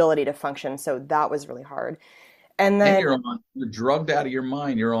ability to function. So that was really hard. And And then you're drugged out of your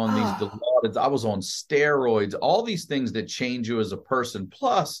mind. You're on these Dilaudid. I was on steroids, all these things that change you as a person,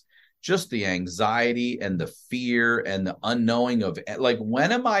 plus just the anxiety and the fear and the unknowing of, like,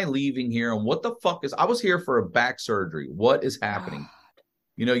 when am I leaving here? And what the fuck I was here for a back surgery. What is happening?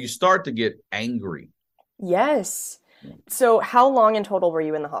 You know, you start to get angry. yes. So how long in total were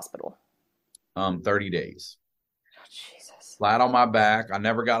you in the hospital? 30 days. Oh, Jesus. Flat on my back. I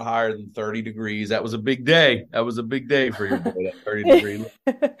never got higher than 30 degrees. That was a big day. That was a big day for your boy, that 30 degree.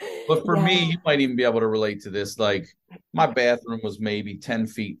 But for me, you might even be able to relate to this. Like, my bathroom was maybe 10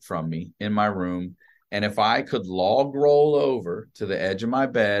 feet from me in my room. And if I could log roll over to the edge of my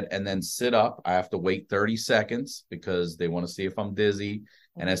bed and then sit up, I have to wait 30 seconds because they want to see if I'm dizzy.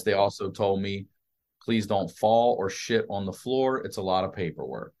 And as they also told me, please don't fall or shit on the floor. It's a lot of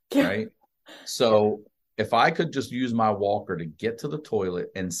paperwork, right? So if I could just use my walker to get to the toilet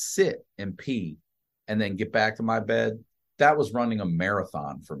and sit and pee and then get back to my bed, that was running a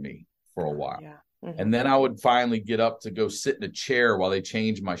marathon for me for a while. Yeah. And then I would finally get up to go sit in a chair while they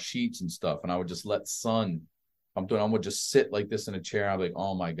changed my sheets and stuff. And I would just let sun. I would just sit like this in a chair. I'm like,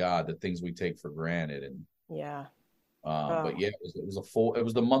 oh my God, the things we take for granted. And but yeah, it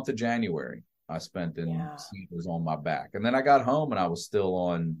was the month of January I spent in Cedars on my back. And then I got home and I was still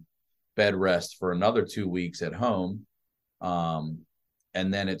on bed rest for another 2 weeks at home. And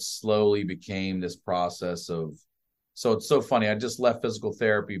then it slowly became this process of, so it's so funny. I just left physical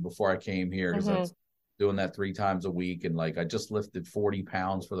therapy before I came here because I was doing that 3 times a week. And like, I just lifted 40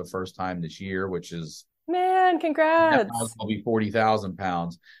 pounds for the first time this year, which is, man, congrats. I'll be 40,000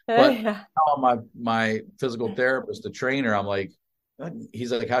 pounds. But my physical therapist, the trainer, I'm like,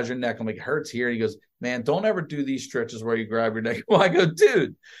 he's like, how's your neck? I'm like, it hurts here. And he goes, man, don't ever do these stretches where you grab your neck. Well, I go,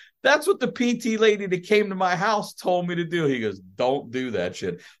 dude, that's what the PT lady that came to my house told me to do. He goes, don't do that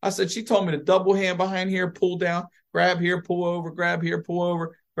shit. I said, she told me to double hand behind here, pull down, grab here, pull over, grab here, pull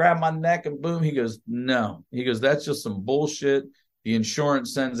over, grab my neck, and boom. He goes, no. He goes, that's just some bullshit. The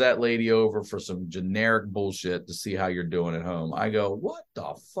insurance sends that lady over for some generic bullshit to see how you're doing at home. I go, what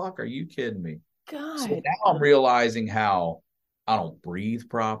the fuck? Are you kidding me? God. So now I'm realizing how I don't breathe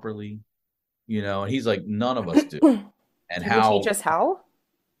properly, you know, and he's like, none of us do. And Can how you teach us how?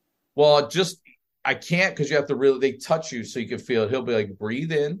 Well, I can't, because you have to really, they touch you so you can feel it. He'll be like,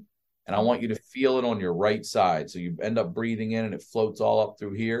 breathe in, and I want you to feel it on your right side. So you end up breathing in and it floats all up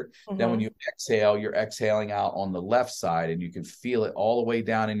through here. Then when you exhale, you're exhaling out on the left side and you can feel it all the way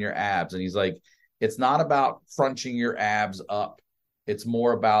down in your abs. And he's like, it's not about crunching your abs up. It's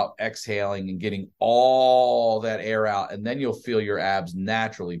more about exhaling and getting all that air out. And then you'll feel your abs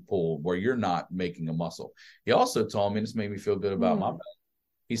naturally pulled where you're not making a muscle. He also told me, and this made me feel good about my back.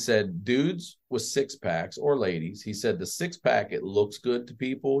 He said, dudes with 6-packs or ladies, he said the 6-pack, it looks good to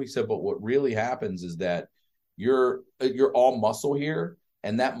people. He said, but what really happens is that you're all muscle here,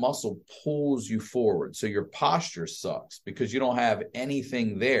 and that muscle pulls you forward. So your posture sucks because you don't have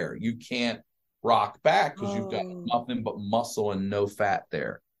anything there. You can't rock back because you've got nothing but muscle and no fat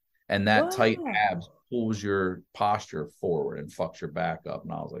there. And that tight abs pulls your posture forward and fucks your back up.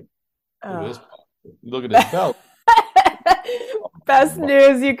 And I was like, look at this belt. Best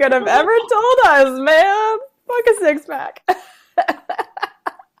news you could have ever told us, man. Fuck a 6-pack. Why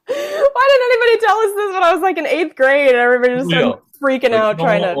didn't anybody tell us this when I was like in 8th grade and everybody just started freaking out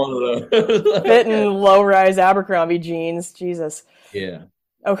trying to fit in low-rise Abercrombie jeans? Jesus. Yeah.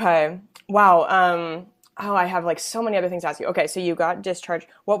 Okay. Wow. I have like so many other things to ask you. Okay, so you got discharged.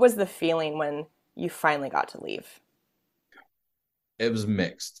 What was the feeling when you finally got to leave? It was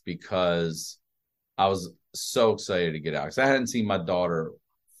mixed because I was so excited to get out because I hadn't seen my daughter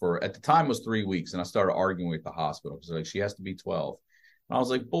for, at the time, it was 3 weeks, and I started arguing with the hospital because like, she has to be 12. And I was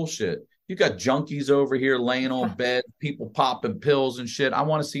like, bullshit. You got junkies over here laying on bed, people popping pills and shit. I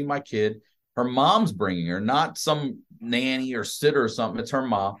want to see my kid. Her mom's bringing her, not some nanny or sitter or something. It's her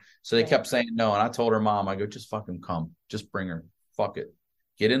mom. So they kept saying no. And I told her mom, I go, just fucking come. Just bring her. Fuck it.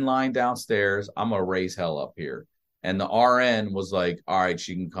 Get in line downstairs. I'm going to raise hell up here. And the RN was like, all right,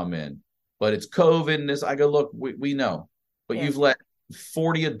 she can come in. But it's COVID and this. I go, look, we know. But you've let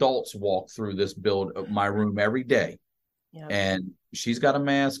 40 adults walk through this my room every day. Yeah. And she's got a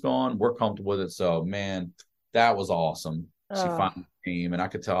mask on. We're comfortable with it. So, man, that was awesome. She finally came, and I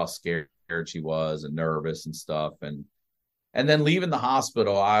could tell how scared she was and nervous and stuff. And And then leaving the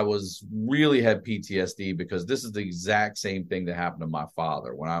hospital, I was really had PTSD because this is the exact same thing that happened to my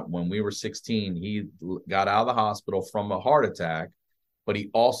father. When we were 16, he got out of the hospital from a heart attack, but he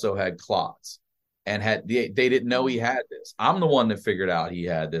also had clots and they didn't know he had this. I'm the one that figured out he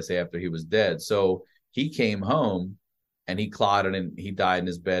had this after he was dead. So he came home and he clotted and he died in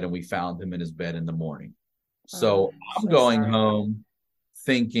his bed, and we found him in his bed in the morning. So I'm going home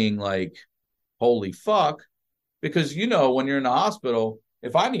thinking like, holy fuck. Because, when you're in the hospital,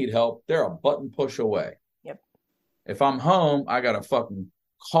 if I need help, they're a button push away. Yep. If I'm home, I got to fucking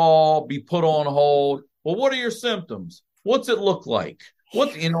call, be put on hold. Well, what are your symptoms? What's it look like?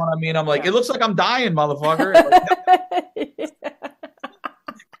 You know what I mean? I'm like, It looks like I'm dying, motherfucker.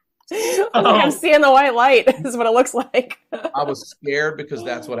 I'm seeing the white light is what it looks like. I was scared because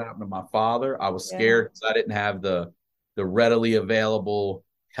that's what happened to my father. I was scared because I didn't have the readily available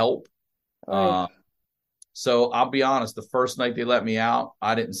help. So I'll be honest, the first night they let me out,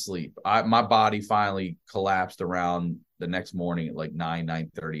 I didn't sleep. My body finally collapsed around the next morning at like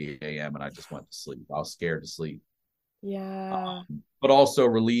 9:30 a.m. and I just went to sleep. I was scared to sleep. Yeah. But also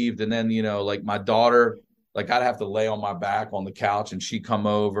relieved. And then, like my daughter, like I'd have to lay on my back on the couch and she'd come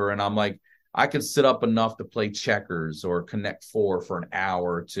over and I'm like, I could sit up enough to play checkers or Connect Four for an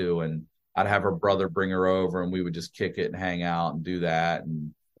hour or two. And I'd have her brother bring her over and we would just kick it and hang out and do that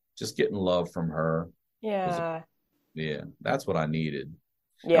and just getting love from her. Yeah. Yeah, that's what I needed.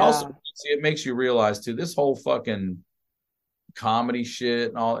 Yeah. And also, see, it makes you realize too, this whole fucking comedy shit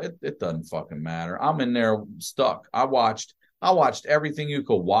and all, it doesn't fucking matter. I'm in there stuck. I watched everything you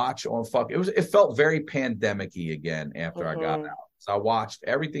could watch on it felt very pandemic-y again after I got out. So I watched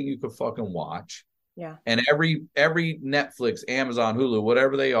everything you could fucking watch. Yeah. And every Netflix, Amazon, Hulu,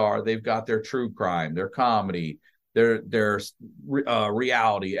 whatever they are, they've got their true crime, their comedy, their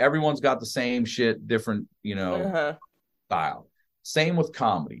reality. Everyone's got the same shit, different, style. Same with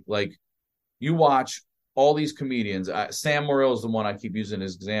comedy. Like you watch all these comedians. Sam Morril is the one I keep using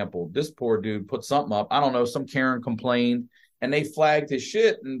as example. This poor dude put something up. I don't know. Some Karen complained and they flagged his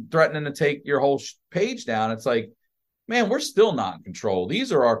shit and threatening to take your whole page down. It's like, man, we're still not in control.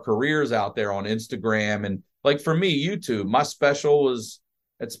 These are our careers out there on Instagram. And like for me, YouTube, my special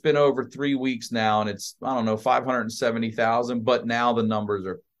it's been over 3 weeks now and it's, I don't know, 570,000, but now the numbers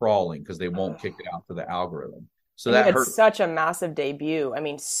are crawling because they won't kick it out to the algorithm. So that hurts. Such a massive debut. I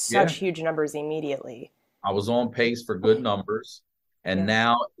mean, such huge numbers immediately. I was on pace for good numbers. And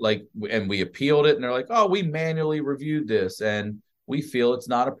now and we appealed it and they're like, oh, we manually reviewed this and we feel it's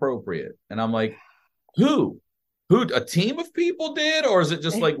not appropriate. And I'm like, who a team of people did? Or is it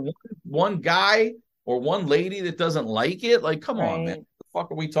just like one guy or one lady that doesn't like it? Like, come on, man. What the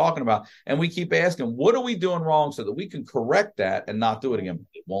fuck are we talking about? And we keep asking, what are we doing wrong so that we can correct that and not do it again?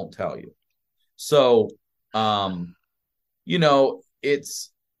 It won't tell you. So,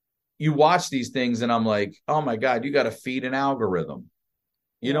 it's, you watch these things and I'm like, oh my God, you got to feed an algorithm.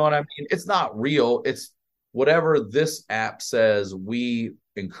 You know what I mean? It's not real. It's whatever this app says we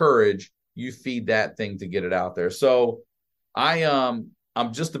encourage, you feed that thing to get it out there. So I'm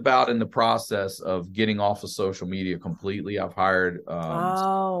just about in the process of getting off of social media completely. I've hired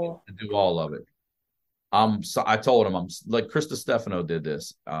to do all of it. I told him, I'm like Krista Stefano did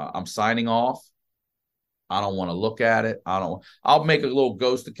this. I'm signing off. I don't want to look at it. I'll make a little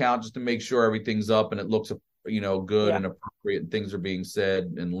ghost account just to make sure everything's up and it looks, good and appropriate and things are being said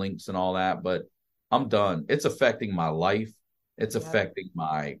and links and all that. But I'm done. It's affecting my life. It's affecting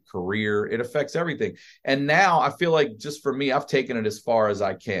my career. It affects everything. And now I feel like just for me, I've taken it as far as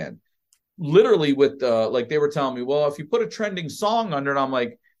I can. Literally with like they were telling me, well, if you put a trending song under it, I'm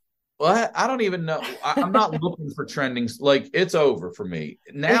like, well, I don't even know. I'm not looking for trending. Like it's over for me.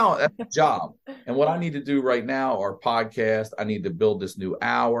 Now that's a job. And what I need to do right now are podcasts. I need to build this new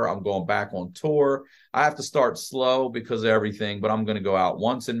hour. I'm going back on tour. I have to start slow because of everything, but I'm going to go out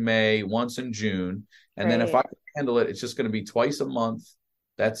once in May, once in June. And then if I can handle it, it's just going to be twice a month.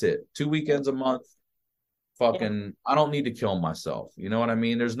 That's it. 2 weekends a month. Fucking, I don't need to kill myself. You know what I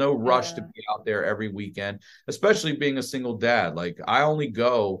mean? There's no rush to be out there every weekend, especially being a single dad. Like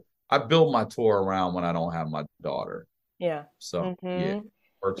I build my tour around when I don't have my daughter. Yeah. So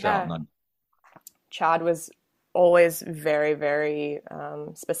works out. Chad was always very, very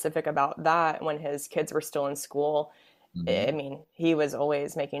specific about that when his kids were still in school. I mean, he was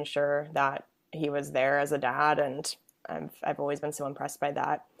always making sure that he was there as a dad, and I've always been so impressed by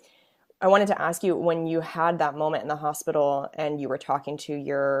that. I wanted to ask you, when you had that moment in the hospital and you were talking to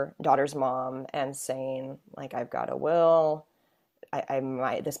your daughter's mom and saying, like, I've got a will,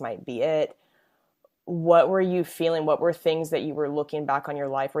 this might be it. What were you feeling? What were things that you were looking back on your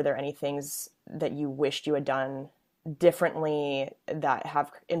life? Were there any things that you wished you had done differently that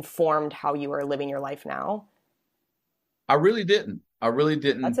have informed how you are living your life now? I really didn't. I really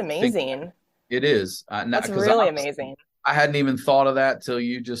didn't That's think amazing. it is. That's Because really amazing. I hadn't even thought of that till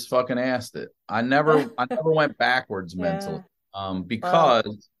you just fucking asked it. I never went backwards mentally. Yeah. Wow.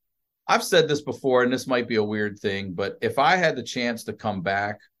 Because I've said this before, and this might be a weird thing, but if I had the chance to come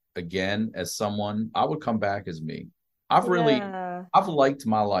back again as someone, I would come back as me. Yeah. I've liked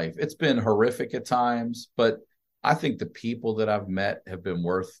my life. It's been horrific at times, but I think the people that I've met have been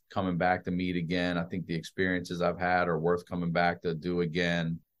worth coming back to meet again. I think the experiences I've had are worth coming back to do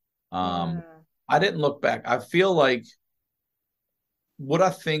again. Yeah. I didn't look back. I feel like what I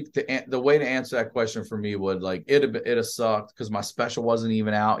think the way to answer that question for me would like it'd have sucked because my special wasn't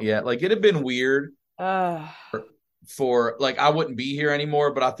even out yet. Like it'd have been weird Uh, for like I wouldn't be here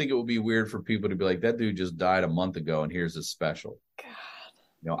anymore, but I think it would be weird for people to be like, that dude just died a month ago and here's his special. God.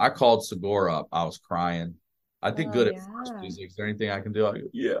 You know, I called Segura up. I was crying. I did good at Yeah. first. He's like, is there anything I can do? I go,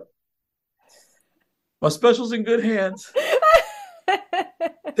 yeah. My special's in good hands.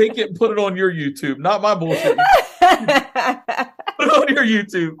 Take it and put it on your YouTube, not my bullshit. Put it on your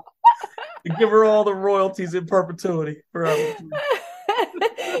YouTube and give her all the royalties in perpetuity forever.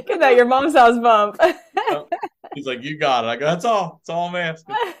 Get that your mom's house bump. He's like, you got it. I go, that's all. That's all I'm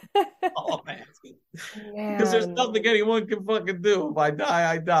asking. All I'm asking. Because there's nothing anyone can fucking do. If I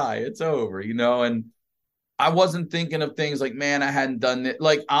die, I die. It's over, you know? And I wasn't thinking of things like, man, I hadn't done it.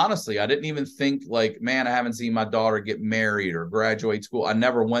 Like, honestly, I didn't even think like, man, I haven't seen my daughter get married or graduate school. I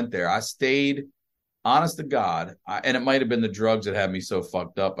never went there. I stayed, honest to God, and it might have been the drugs that had me so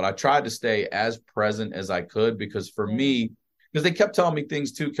fucked up, but I tried to stay as present as I could because for me, because they kept telling me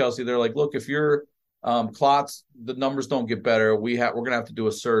things too, Kelsey. They're like, look, if your clots, the numbers don't get better, we're going to have to do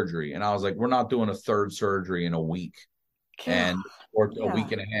a surgery. And I was like, we're not doing a third surgery in a week or a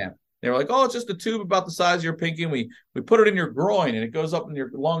week and a half. They were like, oh, it's just a tube about the size of your pinky, and we put it in your groin, and it goes up in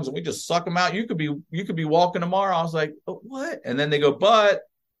your lungs, and we just suck them out. You could be walking tomorrow. I was like, oh, what? And then they go, but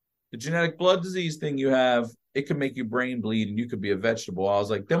the genetic blood disease thing you have, it could make you brain bleed, and you could be a vegetable. I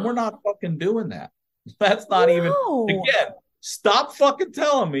was like, then we're not fucking doing that. That's not even, again, stop fucking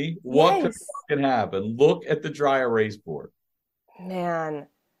telling me what could fucking happen. Look at the dry erase board. Man,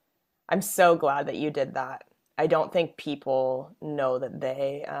 I'm so glad that you did that. I don't think people know that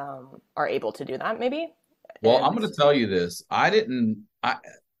they are able to do that, maybe. Well, I'm going to tell you this. I don't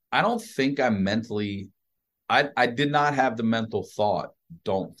think I did not have the mental thought,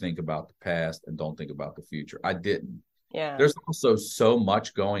 don't think about the past and don't think about the future. I didn't. Yeah. There's also so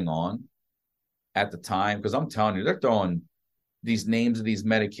much going on at the time because I'm telling you, they're throwing these names of these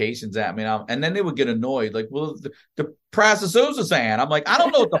medications at me. And then they would get annoyed. Like, well, the prazosusan. I'm like, I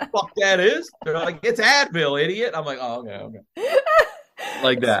don't know what the fuck that is. They're like, it's Advil, idiot. I'm like, oh, okay.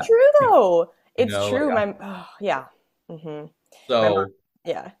 Like that. It's true, though. It's true. Like, yeah. Mm-hmm. So,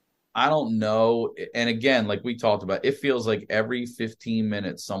 yeah. I don't know. And again, like we talked about, it feels like every 15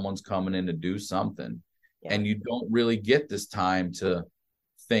 minutes someone's coming in to do something. Yeah. And you don't really get this time to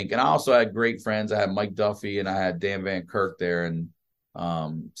think. And I also had great friends. I had Mike Duffy and I had Dan Van Kirk there, and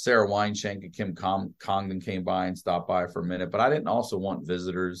Sarah Weinshank and Kim Congdon came by and stopped by for a minute. But I didn't also want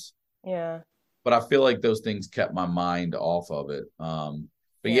visitors. Yeah. But I feel like those things kept my mind off of it.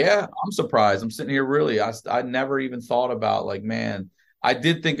 But yeah, I'm surprised. I'm sitting here really. I never even thought about like, man, I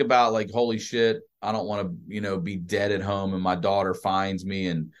did think about like, holy shit, I don't want to, be dead at home and my daughter finds me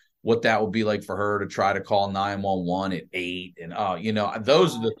and what that would be like for her to try to call 911 at 8. And,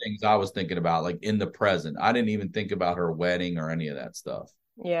 those are the things I was thinking about, like in the present. I didn't even think about her wedding or any of that stuff.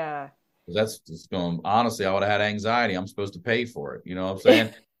 Yeah. That's just honestly, I would have had anxiety. I'm supposed to pay for it. You know what I'm saying?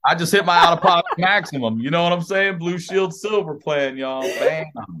 I just hit my out-of-pocket maximum. You know what I'm saying? Blue Shield Silver plan, y'all. Bam.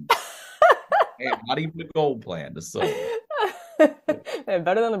 Not even the gold plan, the silver.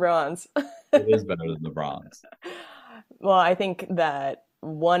 Better than the bronze. It is better than the bronze. Well, I think that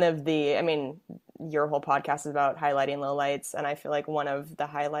your whole podcast is about highlighting lowlights, and I feel like one of the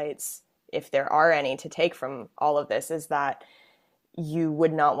highlights, if there are any to take from all of this, is that you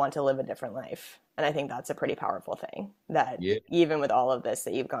would not want to live a different life. And I think that's a pretty powerful thing, that even with all of this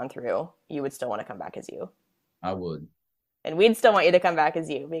that you've gone through, you would still want to come back as you. I would. And we'd still want you to come back as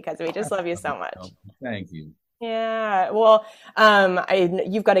you because we just love you so much. Thank you. Yeah. Well,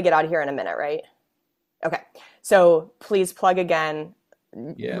 you've got to get out of here in a minute, right? Okay. So please plug again,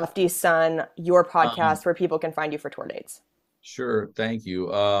 Lefty's Son, your podcast, where people can find you for tour dates. Sure. Thank you.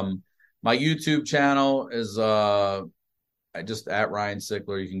 My YouTube channel is just at Ryan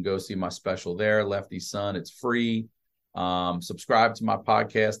Sickler. You can go see my special there, Lefty's Son. It's free. Subscribe to my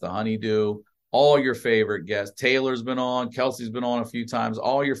podcast, The Honeydew. All your favorite guests. Taylor's been on. Kelsey's been on a few times.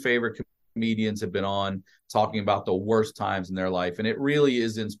 All your favorite comedians have been on talking about the worst times in their life. And it really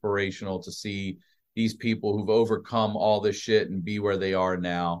is inspirational to see these people who've overcome all this shit and be where they are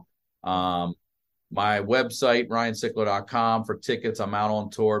now. My website, ryansickler.com, for tickets. I'm out on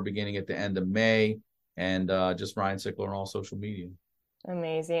tour beginning at the end of May, and just Ryan Sickler on all social media.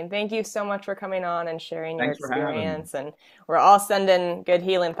 Amazing. Thank you so much for coming on and sharing Thanks your for having me. experience. And we're all sending good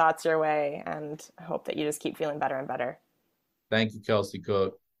healing thoughts your way. And I hope that you just keep feeling better and better. Thank you, Kelsey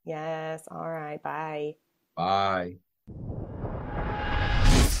Cook. Yes. All right. Bye. Bye.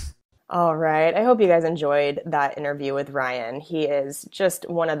 All right. I hope you guys enjoyed that interview with Ryan. He is just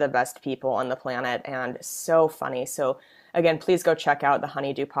one of the best people on the planet and so funny. So again, please go check out the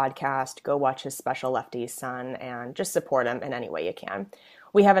Honeydew podcast, go watch his special Lefty's Son, and just support him in any way you can.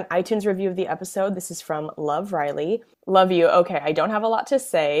 We have an iTunes review of the episode. This is from Love Riley. Love you. Okay, I don't have a lot to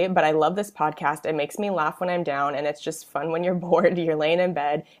say, but I love this podcast. It makes me laugh when I'm down, and it's just fun when you're bored, you're laying in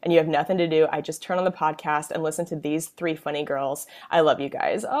bed, and you have nothing to do. I just turn on the podcast and listen to these three funny girls. I love you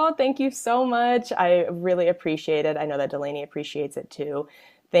guys. Oh, thank you so much. I really appreciate it. I know that Delaney appreciates it too.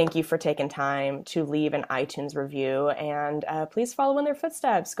 Thank you for taking time to leave an iTunes review, and please follow in their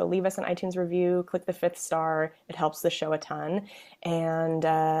footsteps. Go leave us an iTunes review, click the 5th star. It helps the show a ton. And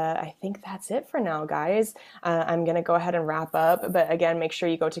I think that's it for now, guys. I'm going to go ahead and wrap up, but again, make sure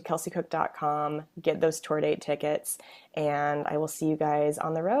you go to kelseycook.com, get those tour date tickets, and I will see you guys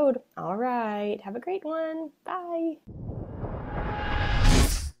on the road. All right. Have a great one. Bye.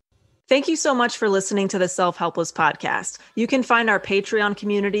 Thank you so much for listening to the Self-Helpless podcast. You can find our Patreon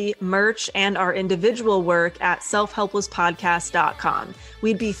community, merch, and our individual work at selfhelplesspodcast.com.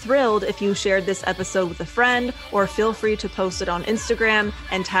 We'd be thrilled if you shared this episode with a friend, or feel free to post it on Instagram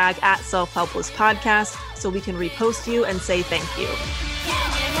and tag at Self-Helpless Podcast so we can repost you and say thank you.